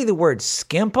want to say the word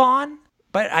skimp on,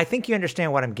 but I think you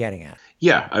understand what I'm getting at.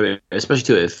 Yeah, I mean, especially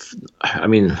too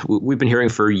we've been hearing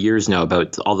for years now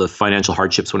about all the financial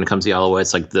hardships when it comes to the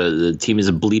Alouettes. Like the team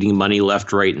is bleeding money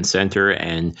left, right, and center,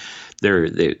 and they're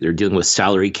dealing with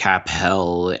salary cap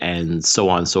hell and so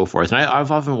on and so forth. And I've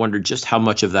often wondered just how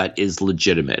much of that is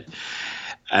legitimate.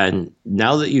 And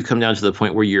now that you come down to the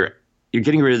point where you're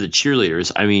getting rid of the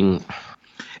cheerleaders, I mean,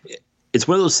 it's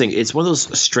one of those things. It's one of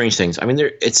those strange things. I mean,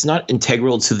 it's not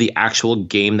integral to the actual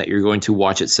game that you're going to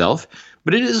watch itself.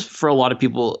 But it is, for a lot of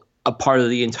people, a part of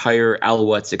the entire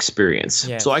Alouettes experience.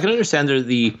 Yes. So I can understand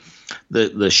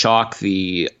the shock,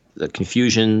 the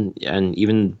confusion, and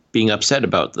even being upset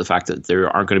about the fact that there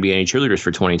aren't going to be any cheerleaders for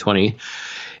 2020.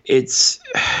 It's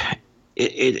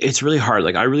really hard.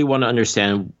 Like, I really want to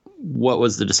understand what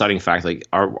was the deciding fact. Like,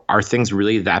 are things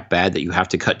really that bad that you have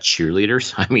to cut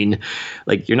cheerleaders? I mean,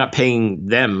 like, you're not paying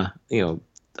them,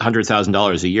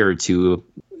 $100,000 a year to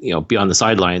be on the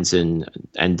sidelines and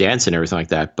dance and everything like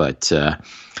that. But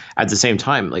at the same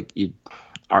time, like,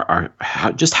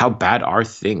 how bad are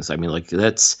things? I mean, like,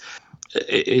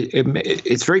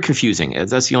 it's very confusing.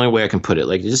 That's the only way I can put it.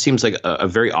 Like, it just seems like a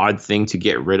very odd thing to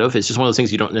get rid of. It's just one of those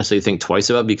things you don't necessarily think twice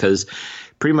about, because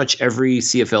pretty much every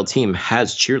CFL team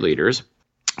has cheerleaders.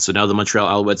 So now the Montreal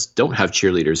Alouettes don't have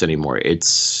cheerleaders anymore.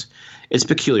 It's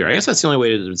peculiar. I guess that's the only way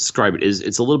to describe it.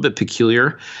 It's a little bit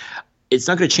peculiar. It's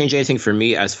not going to change anything for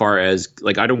me as far as,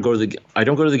 like, I don't go to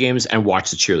the games and watch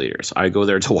the cheerleaders. I go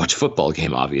there to watch a football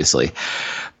game, obviously.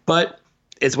 But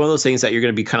it's one of those things that you're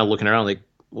going to be kind of looking around like,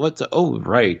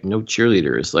 right, no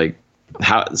cheerleaders. Like,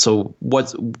 how? So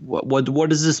what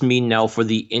does this mean now for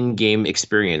the in-game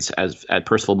experience at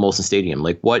Percival Molson Stadium?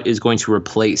 Like, what is going to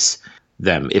replace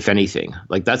them, if anything?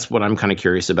 Like, that's what I'm kind of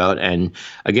curious about. And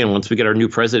again, once we get our new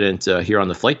president here on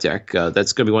the flight deck,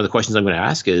 that's going to be one of the questions I'm going to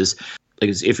ask is, like,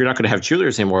 if you're not going to have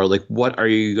cheerleaders anymore, like, what are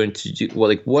you going to do? Well,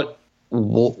 like,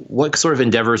 what sort of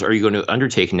endeavors are you going to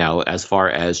undertake now as far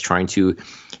as trying to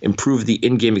improve the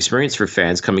in-game experience for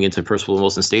fans coming into Percival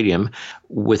Molson Stadium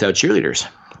without cheerleaders?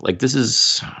 Like,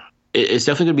 it's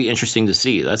definitely going to be interesting to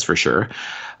see. That's for sure.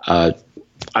 I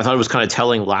thought it was kind of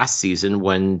telling last season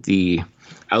when the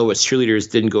Alouettes cheerleaders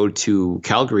didn't go to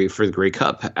Calgary for the Grey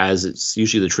Cup, as it's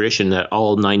usually the tradition that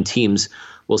all 9 teams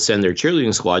will send their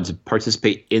cheerleading squad to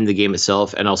participate in the game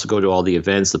itself and also go to all the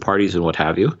events, the parties, and what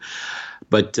have you.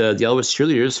 But the Alouettes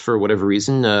cheerleaders, for whatever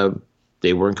reason,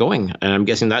 they weren't going. And I'm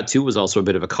guessing that, too, was also a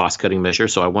bit of a cost-cutting measure.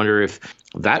 So I wonder if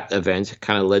that event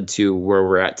kind of led to where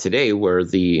we're at today, where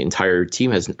the entire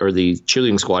team the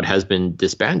cheerleading squad has been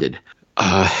disbanded.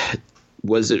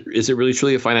 Is it really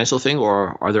truly a financial thing,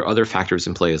 or are there other factors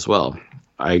in play as well?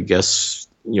 I guess,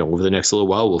 over the next little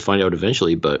while, we'll find out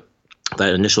eventually. But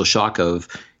that initial shock of,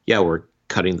 we're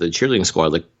cutting the cheerleading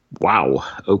squad, like, wow,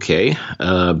 okay.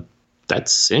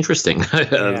 That's interesting.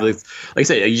 Yeah. Like I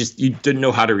said, you didn't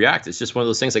know how to react. It's just one of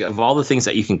those things. Like, of all the things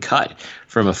that you can cut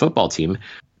from a football team,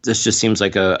 this just seems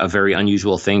like a very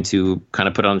unusual thing to kind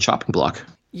of put on a chopping block.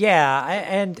 Yeah,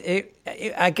 and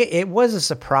it was a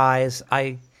surprise.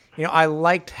 I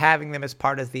liked having them as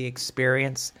part of the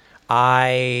experience.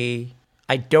 I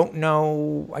don't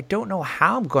know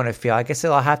how I'm going to feel. I guess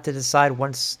I'll have to decide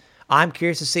once. I'm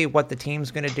curious to see what the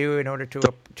team's going to do in order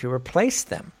to replace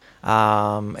them.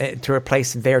 To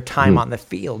replace their time on the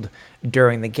field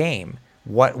during the game.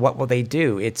 What will they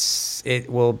do? It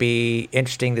will be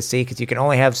interesting to see, because you can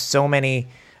only have so many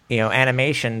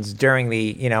animations during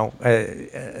the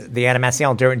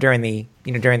animation during the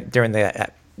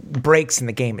breaks in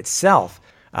the game itself.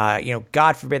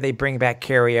 God forbid they bring back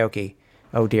karaoke.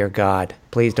 Oh dear God,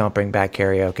 please don't bring back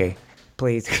karaoke.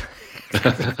 Please.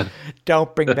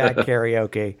 Don't bring back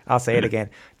karaoke. I'll say it again.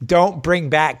 Don't bring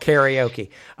back karaoke.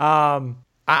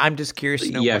 I'm just curious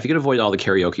to know. Yeah, if you could avoid all the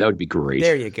karaoke, that would be great.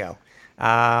 There you go.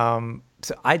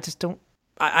 So I just don't.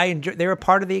 I enjoy. They're a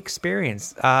part of the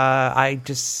experience.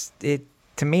 To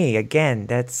me, again,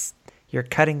 you're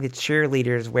cutting the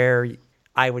cheerleaders where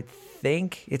I would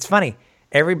think it's funny.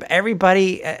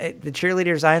 Everybody, the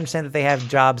cheerleaders, I understand that they have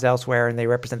jobs elsewhere and they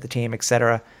represent the team,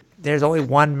 etc. There's only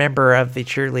one member of the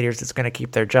cheerleaders that's going to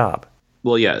keep their job.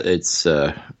 Well, yeah, it's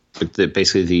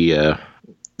basically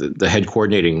the head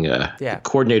coordinating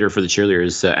coordinator for the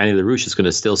cheerleaders, Annie LaRouche, is going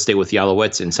to still stay with the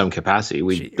Alouettes in some capacity.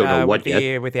 We don't know what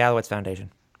yet. With the Alouettes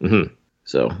Foundation. Mm-hmm.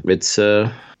 So it's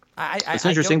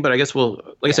interesting, but I guess like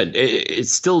I said,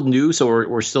 it's still new, so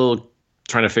we're still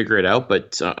trying to figure it out.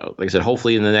 But like I said,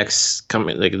 hopefully in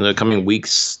the coming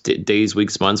weeks, days,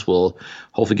 weeks, months, we'll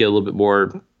hopefully get a little bit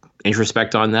more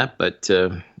introspect on that. But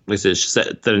like I said, it's just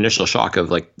that initial shock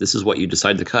of, like, this is what you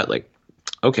decide to cut. Like,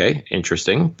 okay,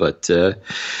 interesting, but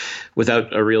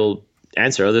without a real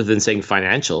answer other than saying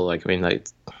financial. Like, I mean, like,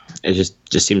 it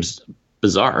just seems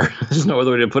bizarre. There's no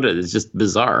other way to put it. It's just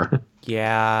bizarre.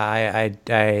 Yeah, I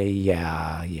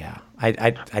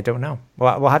don't know.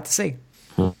 Well, we'll have to see.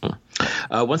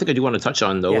 One thing I do want to touch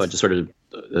on, though, Yes.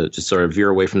 just sort of veer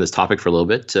away from this topic for a little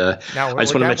bit. No,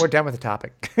 we're done with the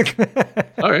topic.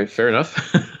 All right, fair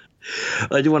enough.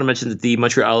 I do want to mention that the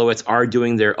Montreal Alouettes are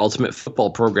doing their Ultimate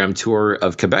Football Program tour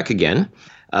of Quebec again.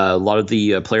 A lot of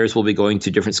the players will be going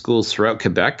to different schools throughout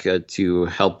Quebec to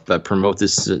help promote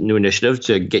this new initiative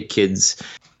to get kids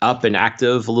up and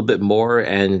active a little bit more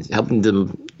and helping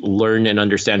them learn and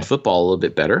understand football a little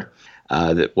bit better.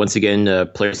 That once again,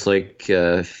 players like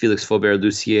Félix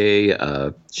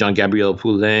Faubert-Lucier, Jean-Gabriel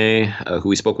Poulin, who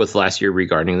we spoke with last year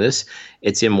regarding this,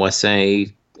 Etienne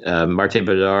Moissin, Martin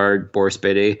Bedard, Boris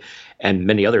Bede, and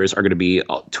many others are going to be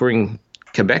touring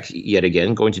Quebec yet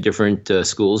again, going to different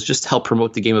schools, just to help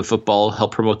promote the game of football,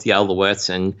 help promote the Alouettes,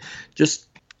 and just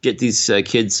get these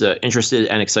kids interested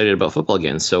and excited about football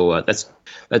again. So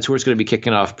that tour is going to be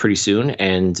kicking off pretty soon,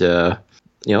 and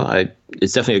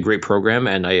it's definitely a great program,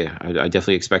 and I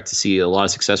definitely expect to see a lot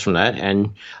of success from that.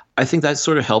 And I think that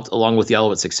sort of helped, along with the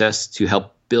Alouette success, to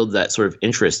help build that sort of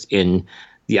interest in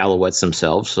the Alouettes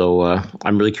themselves. So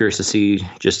I'm really curious to see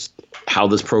just how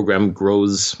this program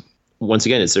grows. Once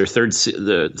again, it's their third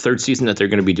season that they're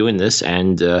going to be doing this,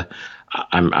 and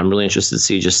I'm really interested to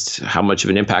see just how much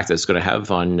of an impact that's going to have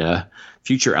on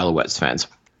future Alouettes fans.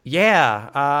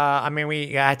 Yeah, I mean,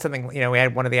 we had something. We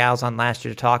had one of the Owls on last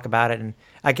year to talk about it, and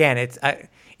again, it's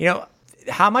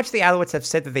how much the Alouettes have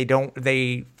said that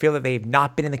they feel that they've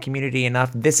not been in the community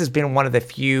enough. This has been one of the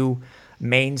few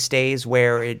mainstays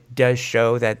where it does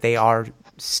show that they are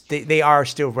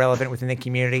still relevant within the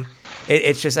community.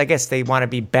 It's just, I guess, they want to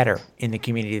be better in the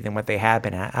community than what they have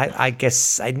been. I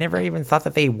guess I never even thought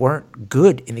that they weren't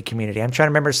good in the community. I'm trying to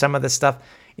remember some of the stuff.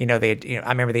 I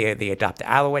remember the Adopt the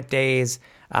Alouette days.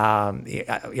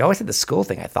 You always had the school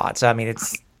thing, I thought. So I mean,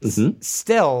 it's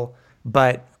still,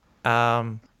 but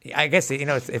I guess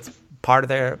it's part of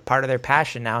their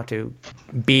passion now to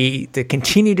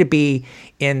continue to be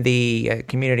in the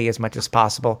community as much as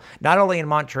possible, not only in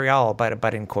Montreal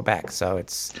but in Quebec. So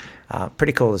it's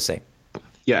pretty cool to see.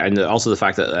 Yeah, and also the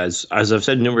fact that as I've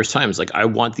said numerous times, like I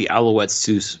want the Alouettes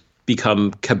to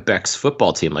become Quebec's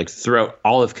football team, like throughout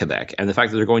all of Quebec, and the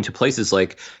fact that they're going to places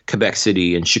like Quebec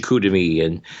City and Chicoutimi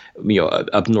and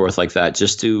up north like that,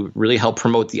 just to really help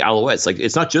promote the Alouettes. Like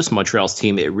it's not just Montreal's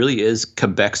team; it really is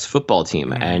Quebec's football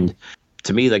team. Mm-hmm. And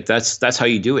to me, like that's how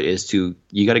you do it. You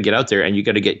got to get out there and you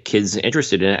got to get kids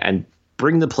interested in it and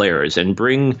bring the players and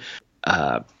bring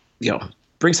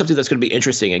something that's going to be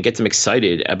interesting and get them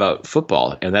excited about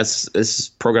football. And this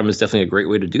program is definitely a great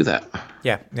way to do that.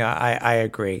 Yeah, I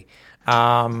agree.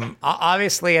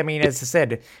 Obviously, I mean, as I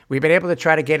said, we've been able to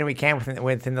try to get in we can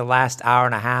within the last hour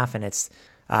and a half, and it's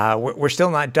we're still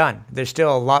not done. There's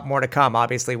still a lot more to come.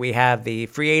 Obviously, we have the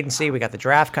free agency, we got the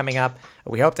draft coming up.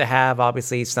 We hope to have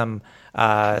obviously some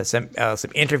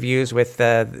interviews with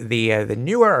the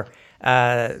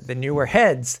newer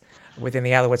heads within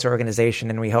the Alouettes organization,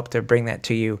 and we hope to bring that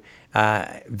to you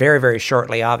very, very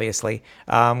shortly, obviously.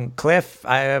 Cliff,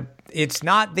 it's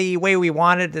not the way we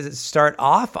wanted to start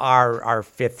off our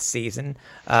fifth season,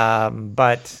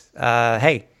 but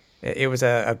hey, it was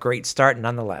a great start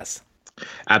nonetheless.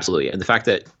 Absolutely. And the fact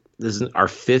that this is our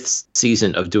fifth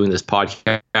season of doing this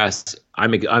podcast,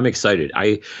 I'm excited.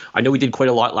 I know we did quite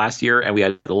a lot last year, and we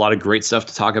had a lot of great stuff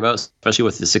to talk about, especially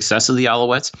with the success of the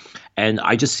Alouettes. And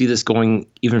I just see this going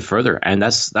even further, and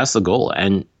that's the goal.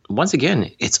 And once again,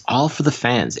 it's all for the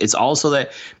fans. It's all so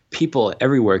that people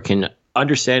everywhere can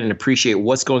understand and appreciate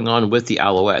what's going on with the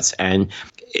Alouettes. And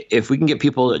if we can get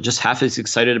people just half as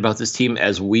excited about this team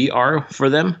as we are for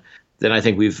them, then I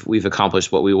think we've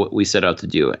accomplished what we set out to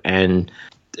do. And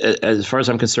as far as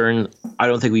I'm concerned, I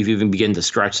don't think we've even begun to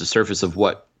scratch the surface of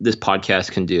what this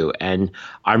podcast can do. And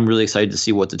I'm really excited to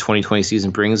see what the 2020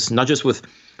 season brings, not just with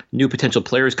new potential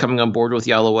players coming on board with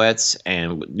the Alouettes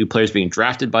and new players being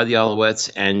drafted by the Alouettes,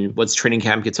 and once training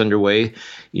camp gets underway,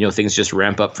 things just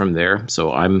ramp up from there.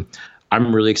 So I'm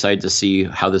really excited to see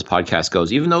how this podcast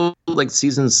goes, even though like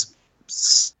season's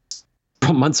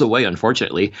months away,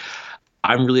 unfortunately.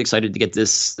 I'm really excited to get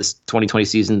this 2020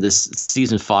 season, this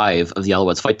season 5 of the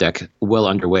Alouettes Fight Deck, well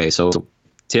underway. So,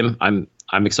 Tim, I'm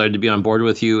excited to be on board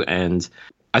with you, and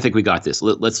I think we got this.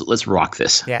 Let's rock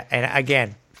this. Yeah, and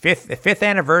again, fifth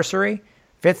anniversary,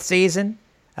 5th season,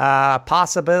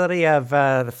 possibility of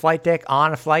the Flight Deck on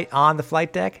the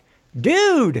Flight Deck.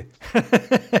 Dude,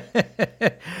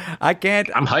 I can't.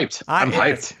 I'm hyped. I'm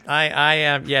hyped. I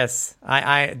am. Yes,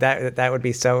 that would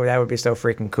be so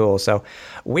freaking cool. So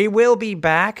we will be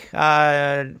back.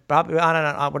 Probably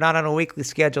we're not on a weekly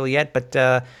schedule yet,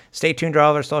 but stay tuned to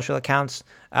all our social accounts,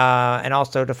 and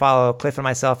also to follow Cliff and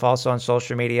myself also on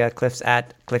social media. Cliff's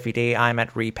at Cliffy D. I'm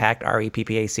at Repact,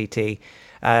 REPPACT.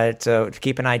 So to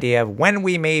keep an idea of when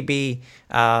we may be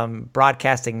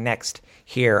broadcasting next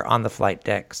here on the flight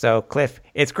deck. So, Cliff,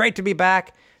 it's great to be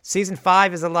back. Season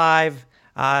 5 is alive.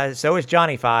 So is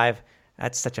Johnny 5.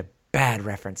 That's such a bad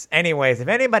reference. Anyways, if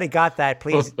anybody got that,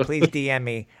 please DM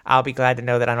me. I'll be glad to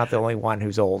know that I'm not the only one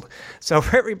who's old. So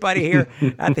for everybody here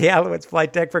at the Alouettes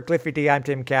flight deck, for Cliffy D, I'm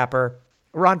Tim Capper.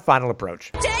 We're on Final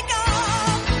Approach.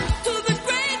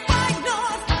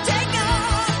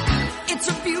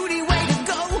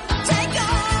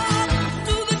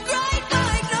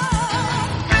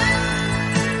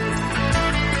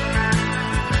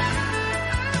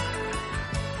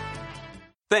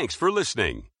 Thanks for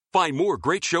listening. Find more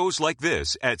great shows like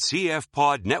this at CF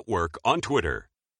Pod Network on Twitter.